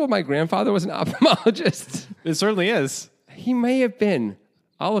possible my grandfather was an ophthalmologist? It certainly is. He may have been.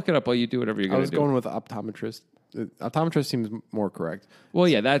 I'll look it up while you do whatever you're going to do. I was going with optometrist. Optometrist seems more correct. Well,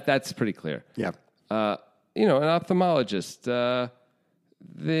 yeah, that's pretty clear. Yeah. An ophthalmologist.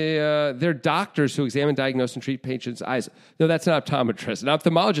 They're doctors who examine, diagnose, and treat patients' eyes. No, that's an optometrist. An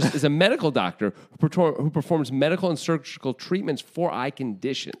ophthalmologist is a medical doctor who performs medical and surgical treatments for eye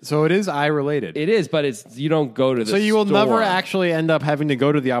conditions. So it is eye related. It is, but you don't go to the So you will store. never actually end up having to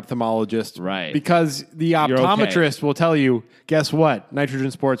go to the ophthalmologist. Right. Because the optometrist will tell you, guess what? Nitrogen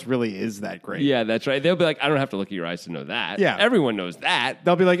Sports really is that great. Yeah, that's right. They'll be like, I don't have to look at your eyes to know that. Yeah. Everyone knows that.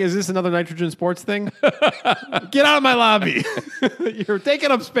 They'll be like, is this another Nitrogen Sports thing? Get out of my lobby. You're taking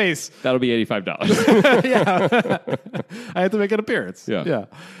up space. That'll be $85. Yeah. I have to make an appearance. Yeah.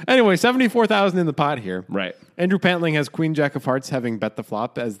 Anyway, 74,000 in the pot here. Right. Andrew Pantling has Queen Jack of Hearts, having bet the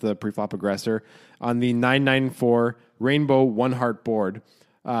flop as the pre-flop aggressor on the 994 Rainbow One Heart board.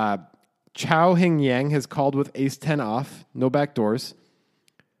 Chao Hing Yang has called with Ace 10 off. No backdoors.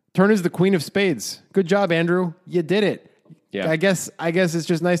 Turn is the Queen of Spades. Good job, Andrew. You did it. Yeah. I guess it's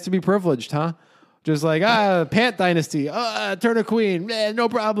just nice to be privileged, huh? Just like, Pant Dynasty. Turn a queen. No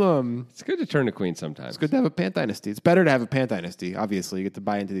problem. It's good to turn a queen sometimes. It's good to have a Pant Dynasty. It's better to have a Pant Dynasty, obviously. You get to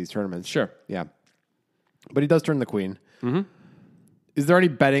buy into these tournaments. Sure. Yeah. But he does turn the queen. Mm-hmm. Is there any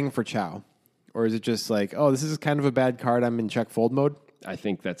betting for Chow? Or is it just like, this is kind of a bad card. I'm in check fold mode? I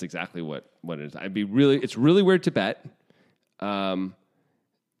think that's exactly what it is. It's really weird to bet. And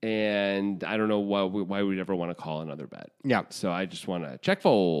I don't know why we'd ever want to call another bet. Yeah. So I just want to check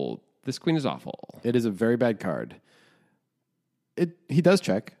fold. This queen is awful. It is a very bad card. He does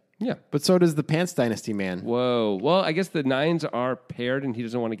check. Yeah. But so does the Pants Dynasty man. Whoa. Well, I guess the nines are paired and he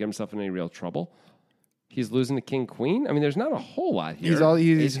doesn't want to get himself in any real trouble. He's losing to king queen. I mean, there's not a whole lot here.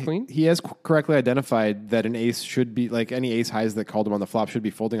 Ace queen. He has correctly identified that an ace should be, like any ace highs that called him on the flop, should be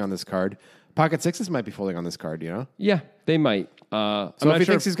folding on this card. Pocket sixes might be folding on this card, Yeah, they might. So if he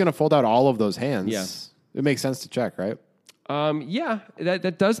thinks he's going to fold out all of those hands, Yeah. It makes sense to check, right? Yeah,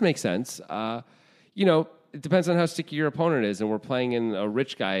 that does make sense. It depends on how sticky your opponent is, and we're playing in a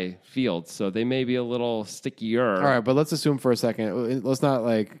rich guy field, so they may be a little stickier. All right, but let's assume for a second. Let's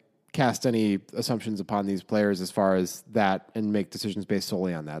not cast any assumptions upon these players as far as that and make decisions based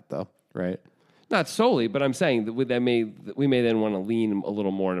solely on that, though, right? Not solely, but I'm saying that we may then want to lean a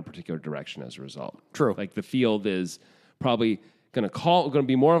little more in a particular direction as a result. True. Like the field is probably going to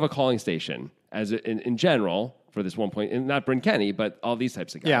be more of a calling station as in general, for this 1 point, and not Bryn Kenny, but all these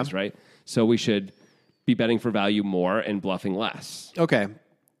types of guys, Yeah. right? So we should be betting for value more and bluffing less. Okay.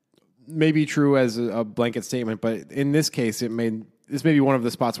 Maybe true as a blanket statement, but in this case, this may be one of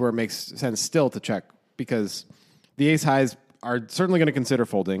the spots where it makes sense still to check because the ace highs are certainly going to consider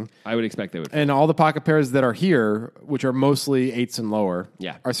folding. I would expect they would. And all the pocket pairs that are here, which are mostly eights and lower,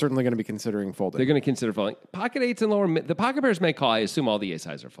 Yeah. are certainly going to be considering folding. They're going to consider folding. Pocket eights and lower, the pocket pairs may call. I assume all the ace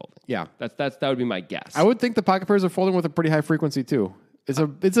highs are folding. Yeah. That would be my guess. I would think the pocket pairs are folding with a pretty high frequency too. It's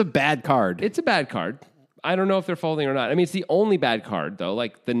a bad card. It's a bad card. I don't know if they're folding or not. I mean, it's the only bad card, though.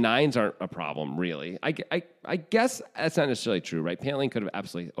 Like, the nines aren't a problem, really. I guess that's not necessarily true, right? Pantling could have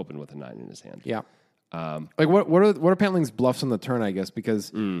absolutely opened with a 9 in his hand. Yeah. Like what are Pantling's bluffs on the turn? I guess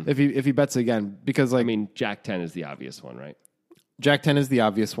because if he bets again, because like I mean, Jack 10 is the obvious one, right? Jack 10 is the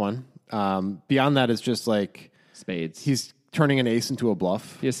obvious one. Beyond that is just like Spades. he's turning an ace into a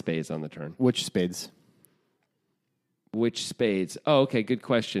bluff. He has spades on the turn. Which spades? Which spades? Oh, okay, good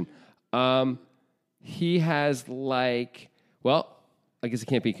question. He has I guess it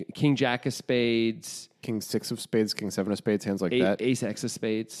can't be King Jack of spades, King 6 of spades, King 7 of spades, hands like that. Ace X of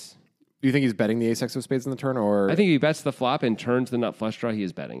spades. Do you think he's betting the ace X of spades in the turn, or I think if he bets the flop and turns the nut flush draw, he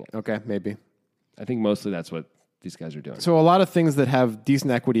is betting it. okay, maybe. I think mostly that's what these guys are doing. So a lot of things that have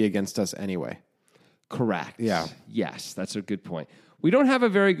decent equity against us anyway. Correct. Yeah. Yes, that's a good point. We don't have a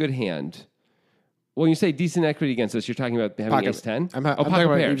very good hand. When you say decent equity against us, you're talking about having ace 10? I'm pocket talking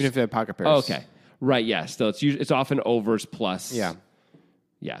about pairs. even if they have pocket pairs. Oh, okay. Right, yeah. Still, it's often overs plus. Yeah.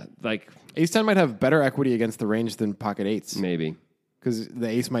 Yeah, like Ace 10 might have better equity against the range than pocket eights maybe. because the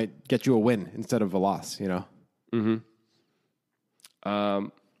ace might get you a win instead of a loss, you know?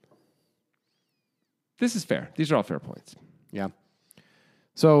 This is fair. These are all fair points. Yeah.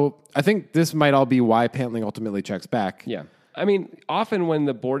 So I think this might all be why Pantling ultimately checks back. Yeah. I mean, often when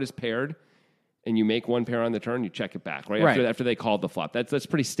the board is paired and you make one pair on the turn, you check it back, right? Right. After they called the flop. That's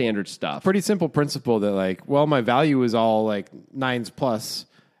pretty standard stuff. Pretty simple principle that like, well, my value is all like nines plus.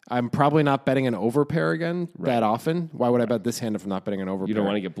 I'm probably not betting an overpair again that often. Why would I bet this hand if I'm not betting an overpair? You don't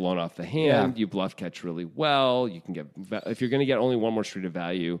want to get blown off the hand. Yeah. You bluff catch really well. You can get if you're going to get only one more street of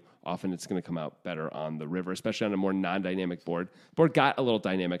value, often it's going to come out better on the river, especially on a more non-dynamic board. Board got a little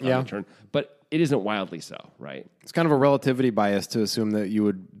dynamic on the turn, but it isn't wildly so, right? It's kind of a relativity bias to assume that you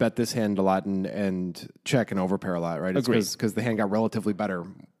would bet this hand a lot and check an overpair a lot, right? It's Agreed. because the hand got relatively better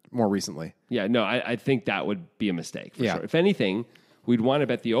more recently. Yeah, no, I think that would be a mistake for Yeah. sure. If anything, we'd want to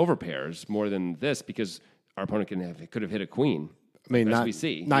bet the overpairs more than this because our opponent could have hit a queen. I mean, as not we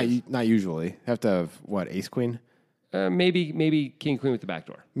see. not usually. Have to have what, ace queen? Maybe king queen with the back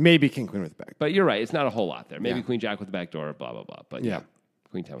door. Maybe king queen with the back. But you're right, it's not a whole lot there. Maybe Yeah. queen jack with the back door, blah blah blah. But yeah, Yeah.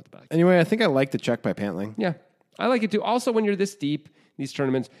 queen 10 with the back. Anyway, I think I like the check by Pantling. Yeah, I like it too. Also, when you're this deep in these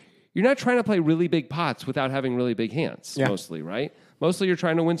tournaments, you're not trying to play really big pots without having really big hands. Yeah. Mostly, right? Mostly, you're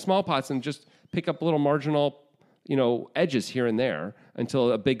trying to win small pots and just pick up little marginal, edges here and there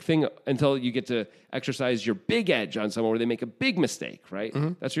until you get to exercise your big edge on someone where they make a big mistake. Right?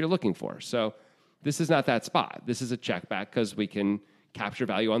 Mm-hmm. That's what you're looking for. So this is not that spot. This is a check back because we can capture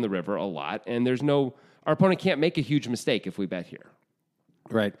value on the river a lot, and our opponent can't make a huge mistake if we bet here.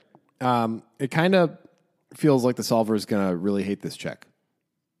 Right. It kind of feels like the solver is going to really hate this check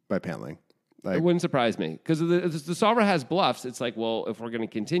by Pantling. It wouldn't surprise me because the solver has bluffs. It's like, well, if we're going to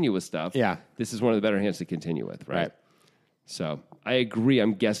continue with stuff, Yeah. this is one of the better hands to continue with, right? Right. So I agree.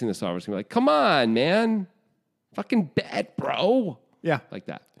 I'm guessing the solver's going to be like, come on, man. Fucking bet, bro. Yeah. Like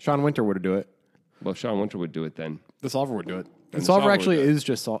that. Sean Winter would do it. Well, Sean Winter would do it then. The solver would do it. The the solver solver actually would do it. is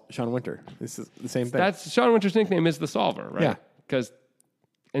just Sean Winter. This is the same thing. That's Sean Winter's nickname is the solver, right? Yeah.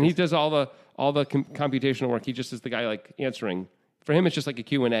 And he does all the computational work. He just is the guy like answering. For him, it's just like a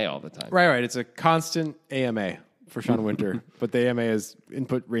Q&A all the time. Right. It's a constant AMA for Sean Winter, but the AMA is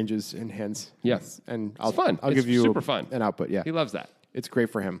input ranges and hands. Yeah. And It's fun. I'll It's give you super fun. an output. Yeah. He loves that. It's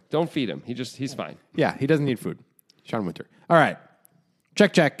great for him. Don't feed him. He's fine. Yeah. He doesn't need food. Sean Winter. All right.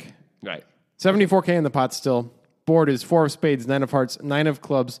 Check. Right. 74K in the pot still. Board is 4 of spades, 9 of hearts, 9 of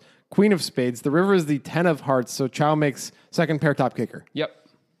clubs, queen of spades. The river is the 10 of hearts, so Chow makes second pair top kicker. Yep.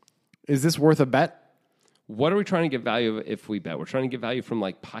 Is this worth a bet? What are we trying to get value of if we bet? We're trying to get value from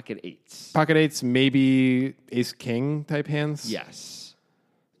like pocket eights. Pocket eights, maybe ace king type hands? Yes.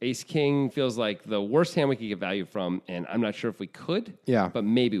 Ace king feels like the worst hand we could get value from, and I'm not sure if we could. Yeah. But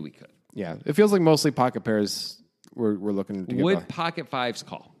maybe we could. Yeah. It feels like mostly pocket pairs we're looking to get Would value. pocket fives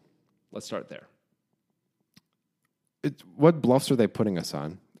call? Let's start there. What bluffs are they putting us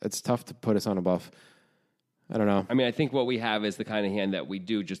on? It's tough to put us on a bluff. I don't know. I mean, I think what we have is the kind of hand that we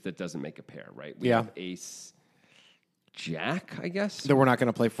do, just that doesn't make a pair, right? We Yeah. have ace. Jack, I guess. That we're not going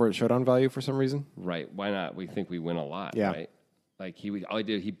to play for its showdown value for some reason. Right. Why not? We think we win a lot, Yeah. right? Like all he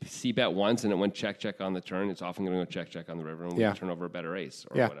did, he c-bet once and it went check on the turn. It's often going to go check on the river and we Yeah. turn over a better ace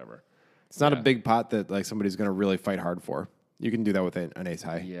or Yeah. whatever. It's not a big pot that like somebody's going to really fight hard for. You can do that with an ace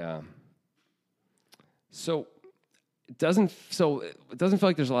high. Yeah. So it doesn't feel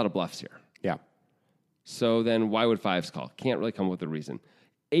like there's a lot of bluffs here. Yeah. So then why would fives call? Can't really come up with a reason.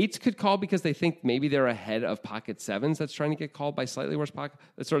 Eights could call because they think maybe they're ahead of pocket sevens that's trying to get called by slightly worse pocket.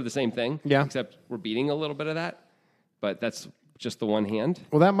 That's sort of the same thing. Yeah. Except we're beating a little bit of that. But that's just the one hand.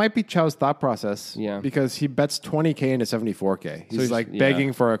 Well, that might be Chow's thought process. Yeah. Because he bets 20K into 74K. He's he's- like yeah.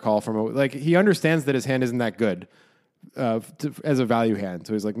 begging for a call from like he understands that his hand isn't that good as a value hand.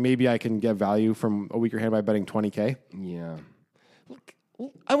 So he's like, maybe I can get value from a weaker hand by betting 20K. Yeah. Look,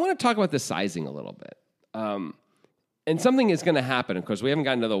 I want to talk about the sizing a little bit. And something is going to happen. Of course, we haven't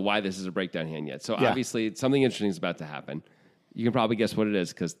gotten to the why this is a breakdown hand yet. So Yeah. obviously, something interesting is about to happen. You can probably guess what it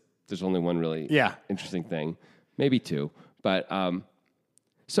is because there's only one really interesting thing, maybe two. But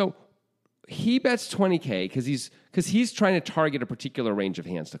so he bets 20K because he's trying to target a particular range of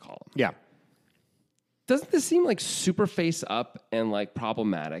hands to call him. Yeah. Doesn't this seem like super face up and like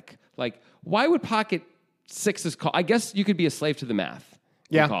problematic? Like, why would pocket sixes call? I guess you could be a slave to the math.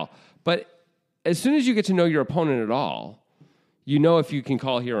 and Yeah. Call. But as soon as you get to know your opponent at all, you know if you can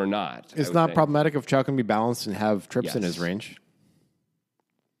call here or not. It's not problematic if Chow can be balanced and have trips in Yes. his range.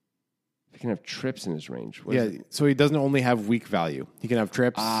 He can have trips in his range. What is Yeah, it? so he doesn't only have weak value. He can have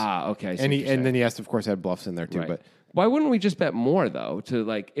trips. Okay. I see and what you're and then he has to, of course, add bluffs in there too. saying. Right. But Why wouldn't we just bet more though? To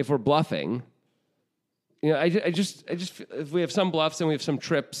like, if we're bluffing, I just if we have some bluffs and we have some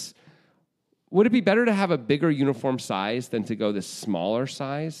trips, would it be better to have a bigger uniform size than to go this smaller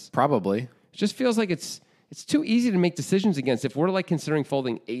size? probably. It just feels like it's too easy to make decisions against. If we're like considering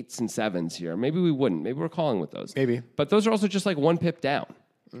folding eights and sevens here, maybe we wouldn't. Maybe we're calling with those. Maybe. But those are also just like one pip down.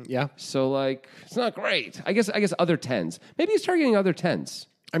 Yeah. So like it's not great. I guess other tens. Maybe he's targeting other tens.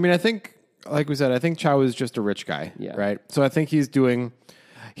 I mean, I think, like we said, I think Chow is just a rich guy, Yeah. right? So I think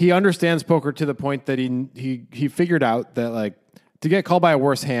he understands poker to the point that he figured out that like to get called by a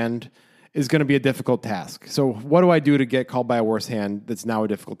worse hand is going to be a difficult task. So what do I do to get called by a worse hand that's now a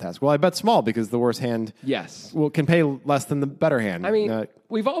difficult task? Well, I bet small because the worse hand Yes. can pay less than the better hand. I mean,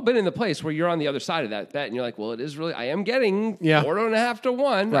 we've all been in the place where you're on the other side of that bet, and you're like, well, I am getting Yeah. 4.5 to 1.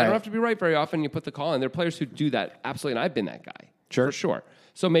 I Right. don't have to be right very often. You put the call in. There are players who do that, absolutely, and I've been that guy. Sure. For sure.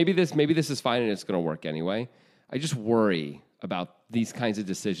 So maybe this is fine and it's going to work anyway. I just worry about these kinds of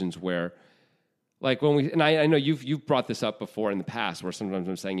decisions where, like when I know you've brought this up before in the past where sometimes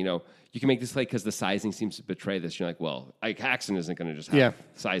I'm saying, you can make this play because the sizing seems to betray this. You're like, well, Ike Haxton isn't going to just have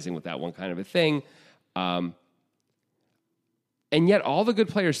sizing with that one kind of a thing. And yet all the good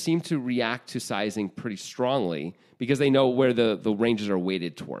players seem to react to sizing pretty strongly because they know where the ranges are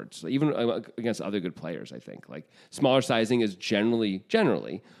weighted towards, even against other good players, I think. Like smaller sizing is generally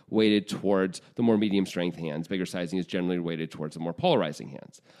weighted towards the more medium strength hands. Bigger sizing is generally weighted towards the more polarizing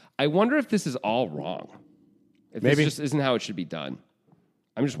hands. I wonder if this is all wrong. If Maybe. this just isn't how it should be done.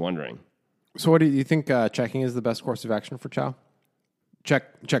 I'm just wondering. so what do you think? Checking is the best course of action for Chow?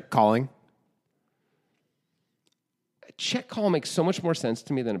 Check calling. Check call makes so much more sense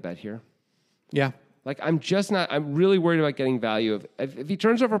to me than a bet here. Yeah. Like, I'm really worried about getting value. If he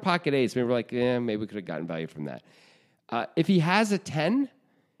turns over pocket eights, maybe we're like, maybe we could have gotten value from that. If he has a 10,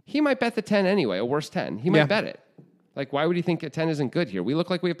 he might bet the 10 anyway, a worse 10. He might bet it. Like, why would he think a 10 isn't good here? We look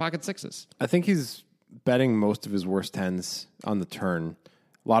like we have pocket sixes. I think he's betting most of his worst tens on the turn.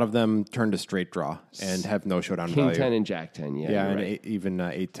 A lot of them turn to straight draw and have no showdown King value. 10 and Jack 10, yeah. Yeah, you're and right. even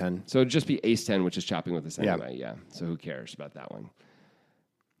 8-10. So it'd just be ace 10, which is chopping with this Yeah. anyway, yeah. So who cares about that one?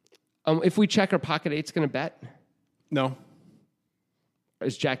 If we check, our pocket eight's going to bet? No,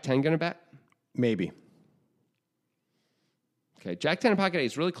 Is Jack 10 going to bet? maybe. Okay, Jack 10 and pocket eight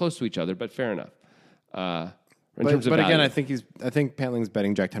is really close to each other, but fair enough. In But terms of again, value. I think Pantling's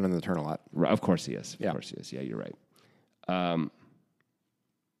betting Jack 10 on the turn a lot. Right, of course he is. Of Yeah. course he is. Yeah, you're right.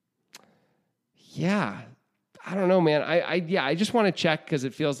 Yeah, I don't know, man. I just want to check because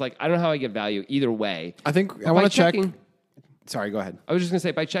it feels like I don't know how I get value either way. I think I By want to check. checking- Sorry, go ahead. I was just gonna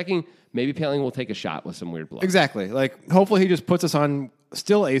say by checking, maybe Paling will take a shot with some weird bluff. Exactly. Like, hopefully he just puts us on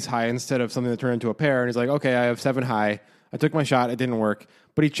still ace high instead of something that turned into a pair. And he's like, okay, I have 7 high. I took my shot. It didn't work.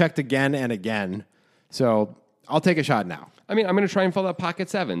 But he checked again and again. So I'll take a shot now. I mean, I'm gonna try and fold out pocket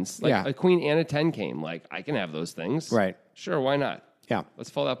sevens. Like Yeah. a queen and a 10 came. Like I can have those things. Right. Sure, why not? Yeah. Let's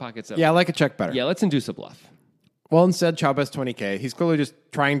fold out pocket seven. Yeah, I like a check better. Yeah, let's induce a bluff. Well, instead, Chow bets 20K. He's clearly just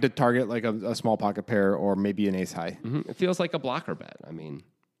trying to target like a small pocket pair or maybe an ace high. It feels like a blocker bet. I mean,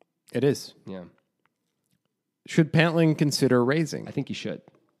 It is. yeah. Should Pantling consider raising? I think he should.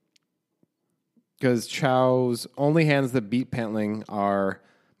 Because Chow's only hands that beat Pantling are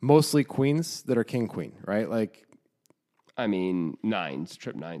mostly queens that are king-queen, right? Like, I mean, nines,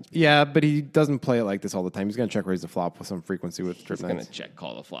 trip nines. yeah, but he doesn't play it like this all the time. He's going to check raise the flop with some frequency with trip He's going nines. to check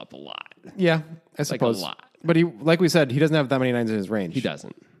call the flop a lot. Yeah, I suppose. lot. But he, like we said, he doesn't have that many nines in his range. He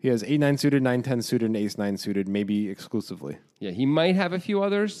doesn't. He has 8-9 suited, 9-10 suited, and ace-9 suited, maybe exclusively. Yeah, he might have a few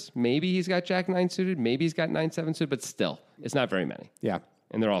others. Maybe he's got jack nine suited. Maybe he's got 9-7 suited, but still, it's not very many. Yeah,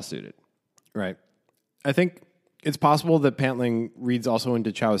 And they're all suited. right. I think it's possible that Pantling reads also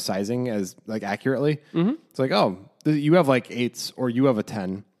into Chow's sizing as like accurately. Mm-hmm. It's like, oh, you have like eights or you have a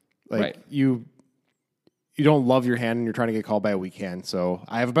 10. Like Right. you don't love your hand and you're trying to get called by a weak hand. So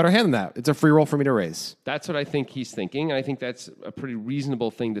I have a better hand than that. It's a free roll for me to raise. That's what I think he's thinking, and I think that's a pretty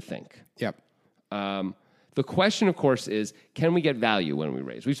reasonable thing to think. Yep. The question, of course, is can we get value when we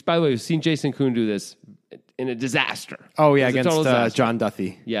raise? By the way, we've seen Jason Kuhn do this in a disaster. Oh, yeah, It was a against total disaster. John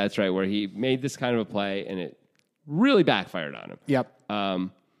Duthie. Yeah, that's right, where he made this kind of a play, and it really backfired on him. Yep.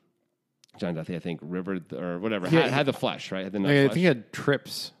 John Duthie, I think, rivered or whatever, Yeah. had the flush, right? Had the nut I flush. think he had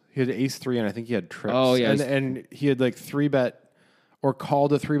trips. He had ace-3, and I think he had trips. Oh, yeah. And he had like 3-bet or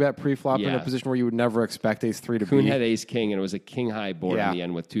called a 3-bet pre-flop in Yeah. a position where you would never expect ace-3 to Kuhn be. had ace king, and it was a king high board Yeah. in the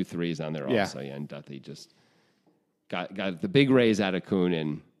end with 2 threes on there Yeah. also. Yeah, and Duthie just got the big raise out of Kuhn,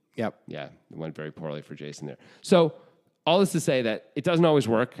 and Yep. yeah, it went very poorly for Jason there. So all this to say that it doesn't always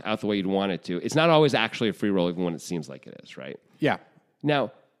work out the way you'd want it to. It's not always actually a free roll, even when it seems like it is, right? Yeah.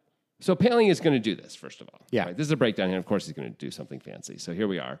 Now, so Pantling is going to do this, first of all. Yeah. Right? This is a breakdown here. Of course, he's going to do something fancy. So here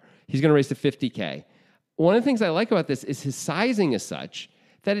we are. He's going to raise to 50K. One of the things I like about this is his sizing is such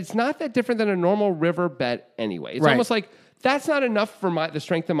that it's not that different than a normal river bet anyway. It's Right. almost like that's not enough for the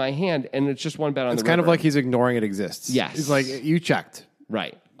strength of my hand, and it's just one bet on It's the kind river. of like he's ignoring it exists. Yes. He's like, you checked.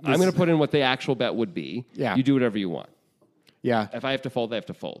 Right. I'm going to put in what the actual bet would be. Yeah. You do whatever you want. Yeah. If I have to fold, I have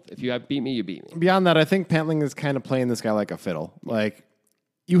to fold. If you beat me, you beat me. Beyond that, I think Pantling is kind of playing this guy like a fiddle. Like,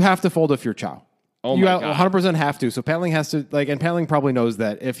 you have to fold if you're Chow. Oh you my God. 100% have to. So Pantling has to, like, and Pantling probably knows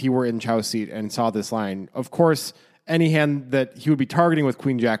that if he were in Chow's seat and saw this line, of course, any hand that he would be targeting with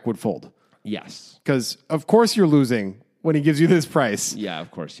Queen Jack would fold. Yes. Because, of course, you're losing when he gives you this price. Yeah,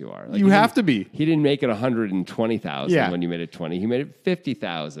 of course you are. You have to be. He didn't make it 120,000 Yeah. when you made it 20. He made it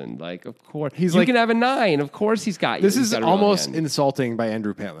 50,000. Like, of course. He's you like- can have a 9. Of course he's got you. This He's is got a real almost hand. insulting by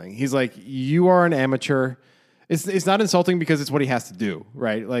Andrew Pantling. He's like, you are an amateur. It's not insulting because it's what he has to do,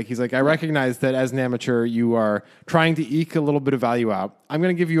 right? Like, he's like, I recognize that as an amateur, you are trying to eke a little bit of value out. I'm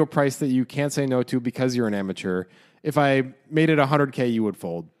going to give you a price that you can't say no to because you're an amateur. If I made it 100K, you would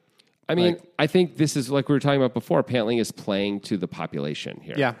fold. I mean, I think this is like we were talking about before. Pantling is playing to the population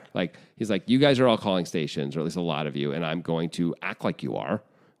here. Yeah. Like, he's like, you guys are all calling stations, or at least a lot of you, and I'm going to act like you are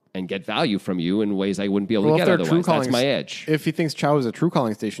and get value from you in ways I wouldn't be able to Well, get if they're otherwise. true That's calling, my edge. If he thinks Chow is a true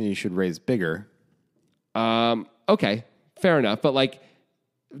calling station, he should raise bigger. Okay, fair enough. But like,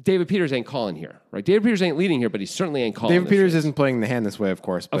 David Peters ain't calling here, right? David Peters ain't leading here, but he certainly ain't calling. David this Peters race. isn't playing the hand this way, of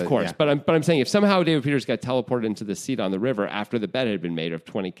course. But Of course, yeah. but I'm saying if somehow David Peters got teleported into the seat on the river after the bet had been made of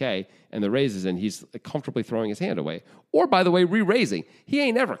 20K and the raises, and he's comfortably throwing his hand away, or by the way, re-raising, he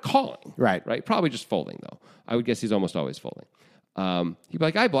ain't ever calling. Right. Probably just folding though. I would guess he's almost always folding. He'd be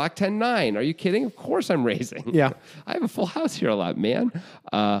like, I blocked 10-9. Are you kidding? Of course I'm raising. Yeah. I have a full house here a lot, man.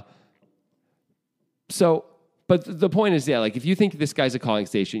 But the point is, yeah, like if you think this guy's a calling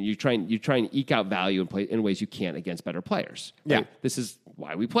station, you try and eke out value and play in ways you can't against better players. Right? Yeah. This is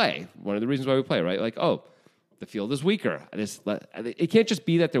why we play. One of the reasons why we play, right? Like, oh, the field is weaker. It can't just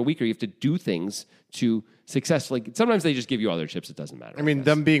be that they're weaker. You have to do things to successfully. Sometimes they just give you all their chips. It doesn't matter. I mean,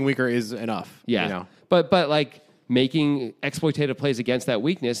 them being weaker is enough. yeah. You know? But like making exploitative plays against that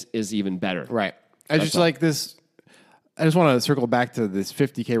weakness is even better. Right. I just like this. I just want to circle back to this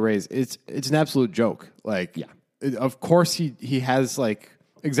 50K raise. It's an absolute joke. Like, Yeah. Of course he has like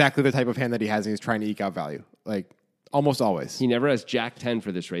exactly the type of hand that he has, and he's trying to eke out value. Like almost always. He never has Jack 10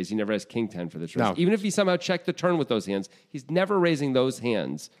 for this raise. He never has King 10 for this raise. No. Even if he somehow checked the turn with those hands, he's never raising those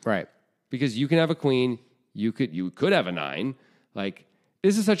hands. Right. Because you can have a queen, you could have a 9. Like,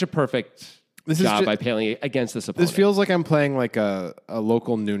 this is such a perfect job by Pantling against this opponent. This feels like I'm playing like a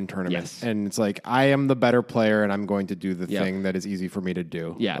local noon tournament. Yes. And it's like I am the better player and I'm going to do the Yep. thing that is easy for me to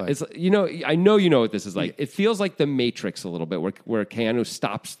do. Yeah, Like, it's I know you know what this is like. It feels like the Matrix a little bit, where Keanu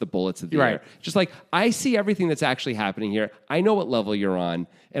stops the bullets at the Right. air. Just like I see everything that's actually happening here. I know what level you're on,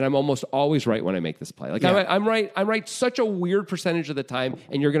 and I'm almost always right when I make this play. Like Yeah. I'm right such a weird percentage of the time,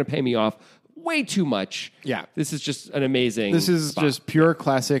 and you're going to pay me off way too much. Yeah. this is just an amazing. this is spot. just pure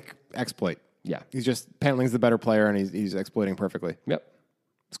classic exploit. Yeah. He's just Pantling's the better player and he's exploiting perfectly. Yep.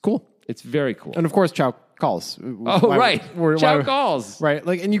 It's cool. It's very cool. And of course, Chow calls. Right. Chow calls. Right.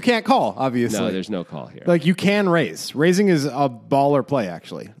 Like, and you can't call, obviously. No, there's no call here. Like, you can raise. Raising is a baller play,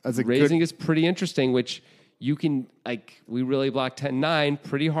 actually. Raising is pretty interesting, which you can, like, we really block 10-9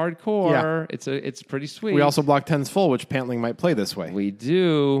 pretty hardcore. Yeah. It's pretty sweet. We also block 10s full, which Pantling might play this way. We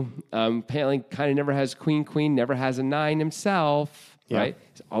do. Pantling kind of never has queen, never has a 9 himself. Yeah. Right?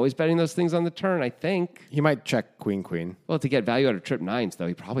 He's always betting those things on the turn, I think. He might check queen. Well, to get value out of trip 9s, though,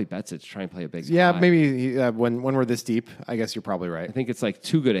 he probably bets it to try and play a big Yeah, pot. maybe when we're this deep, I guess you're probably right. I think it's like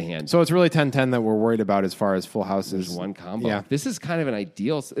too good a hand. So it's really 10-10 that we're worried about as far as full houses. There's one combo. Yeah. This is kind of an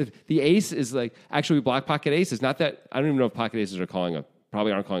ideal. If the ace is like, actually, we block pocket aces. Not that, I don't even know if pocket aces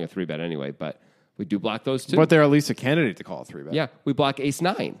probably aren't calling a 3-bet anyway, but we do block those too. But they're at least a candidate to call a 3-bet. Yeah, we block ace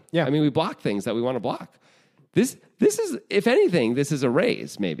 9. Yeah. I mean, we block things that we want to block. This is, if anything, this is a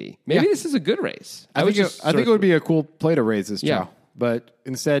raise, maybe. Maybe this is a good raise. I think it would be a cool play to raise this Chow. Yeah. But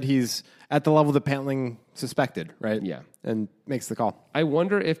instead, he's at the level that Pantling suspected, right? Yeah. And makes the call. I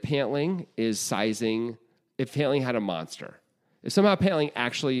wonder if Pantling is sizing, if Pantling had a monster. If somehow Pantling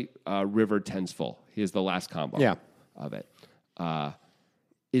actually rivered 10s full. He is the last combo of it.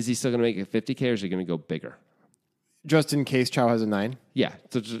 Is he still going to make it 50K or is he going to go bigger? Just in case Chow has a 9? Yeah,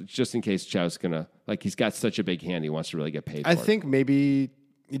 so just in case Chow's going to, like, he's got such a big hand, he wants to really get paid for I it. think maybe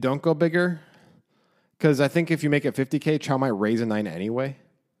you don't go bigger. Because I think if you make it 50K, Chow might raise a 9 anyway.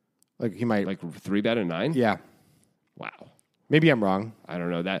 Like, he might. Like 3-bet a 9? Yeah. Wow. Maybe I'm wrong. I don't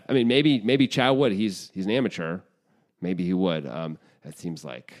know that. I mean, maybe Chow would. He's an amateur. Maybe he would. That seems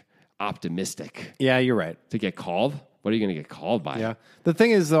like optimistic Yeah, you're right. to get called. What are you going to get called by? Yeah. The thing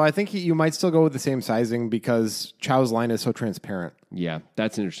is, though, I think you might still go with the same sizing because Chow's line is so transparent. Yeah,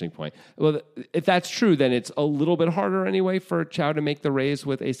 that's an interesting point. Well, if that's true, then it's a little bit harder anyway for Chow to make the raise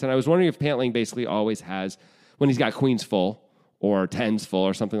with ace 10. I was wondering if Pantling basically always has, when he's got queens full or 10s full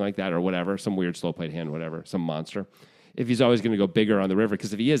or something like that or whatever, some weird slow played hand, whatever, some monster, if he's always going to go bigger on the river.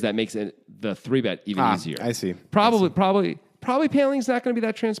 Because if he is, that makes it the 3-bet even easier. I see. Probably Pantling's not going to be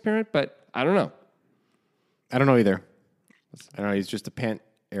that transparent, but I don't know. I don't know either. I don't know. He's just a pant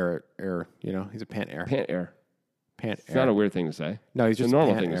air. You know, he's a pant air. Pant air. Pant It's air. not a weird thing to say. No, he's It's just a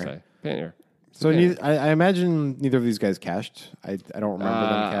normal pant thing air. to say. Pant air. So I imagine neither of these guys cashed. I don't remember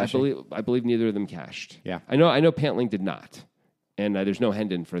them cashing. I believe neither of them cashed. Yeah. I know Pantling did not, and there's no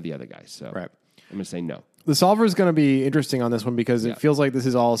Hendon for the other guys. So Right. I'm going to say no. The solver is going to be interesting on this one because it feels like this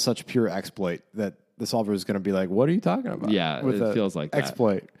is all such pure exploit that the solver is going to be like, "What are you talking about?" Yeah, with it a feels like that.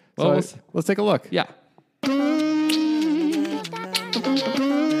 exploit. Well, So let's take a look. Yeah.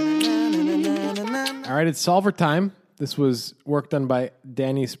 All right, it's solver time. This was work done by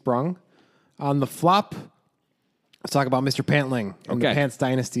Danny Sprung. On the flop, let's talk about Mr. Pantling and the Okay. Pants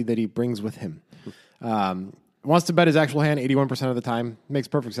dynasty that he brings with him. Wants to bet his actual hand 81% of the time. Makes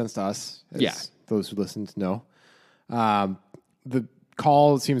perfect sense to us, as Yeah. those who listen know. The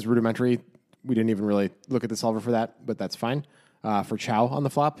call seems rudimentary. We didn't even really look at the solver for that, but that's fine. For Chow on the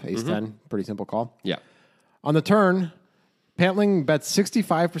flop, ace 10, pretty simple call. Yeah. On the turn, Pantling bets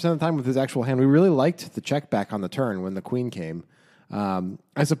 65% of the time with his actual hand. We really liked the check back on the turn when the queen came.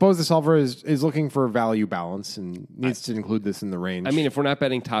 I suppose the solver is looking for value balance and needs to include this in the range. I mean, if we're not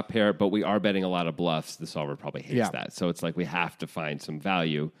betting top pair, but we are betting a lot of bluffs, the solver probably hates Yeah. that. So it's like we have to find some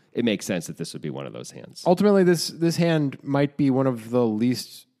value. It makes sense that this would be one of those hands. ultimately, this hand might be one of the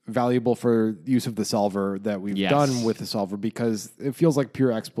least valuable for use of the solver that we've Yes. done with the solver because it feels like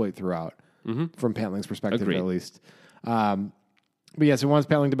pure exploit throughout from Pantling's perspective, Agreed. at least. But yes, it wants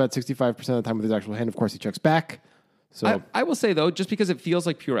Pantling to bet 65% of the time with his actual hand. Of course, he checks back. So I will say though, just because it feels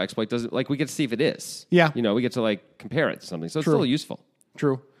like pure exploit doesn't like we get to see if it is. Yeah. You know, we get to like compare it to something. So it's True. still useful.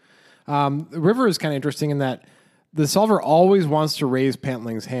 True. The river is kind of interesting in that the solver always wants to raise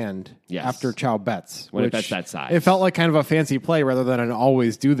Pantling's hand Yes. after Chow bets. When it which bets that size. It felt like kind of a fancy play rather than an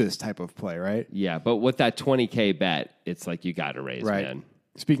always do this type of play, right? Yeah, but with that 20K bet, it's like you got to raise, Right. man.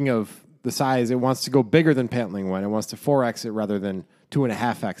 Speaking of the size, it wants to go bigger than Pantling went. It wants to 4x it rather than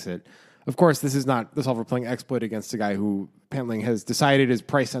 2.5x it. Of course, this is not the solver playing exploit against a guy who Pantling has decided is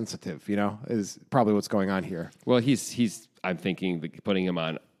price sensitive, is probably what's going on here. Well, he's I'm thinking putting him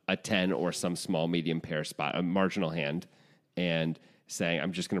on a 10 or some small medium pair spot, a marginal hand, and saying,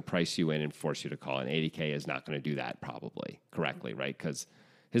 I'm just going to price you in and force you to call. And 80K is not going to do that probably correctly, right? Because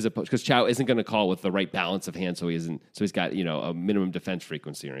Chow isn't going to call with the right balance of hands, so he's got a minimum defense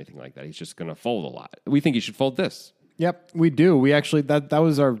frequency or anything like that. He's just going to fold a lot. We think he should fold this. Yep, we do. We actually that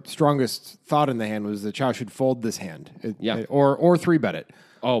was our strongest thought in the hand was that Chow should fold this hand, or 3-bet it.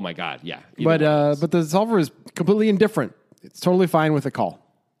 Oh my God, yeah. Either But one. but the solver is completely indifferent. It's totally fine with a call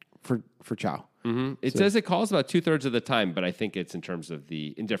for Chow. It says it calls about 2/3 of the time, but I think it's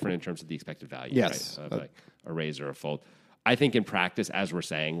indifferent in terms of the expected value. Yes. Right? Of like a raise or a fold. I think in practice, as we're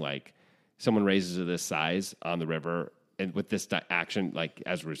saying, like someone raises to this size on the river, and with this action, like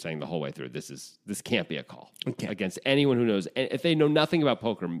as we're saying the whole way through, this can't be a call against anyone who knows. And if they know nothing about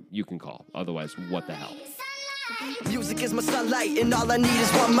poker, you can call. Otherwise, what the hell? Music is my sunlight, and all I need is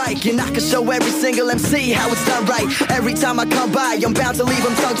one mic. And I can show every single MC how it's done right. Every time I come by, I'm bound to leave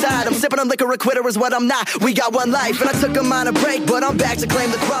them tongue-tied. I'm sipping on liquor, a quitter is what I'm not. We got one life, and I took a minor break, but I'm back to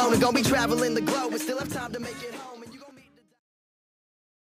claim the throne. And gonna be traveling the globe, and still have time to make it home.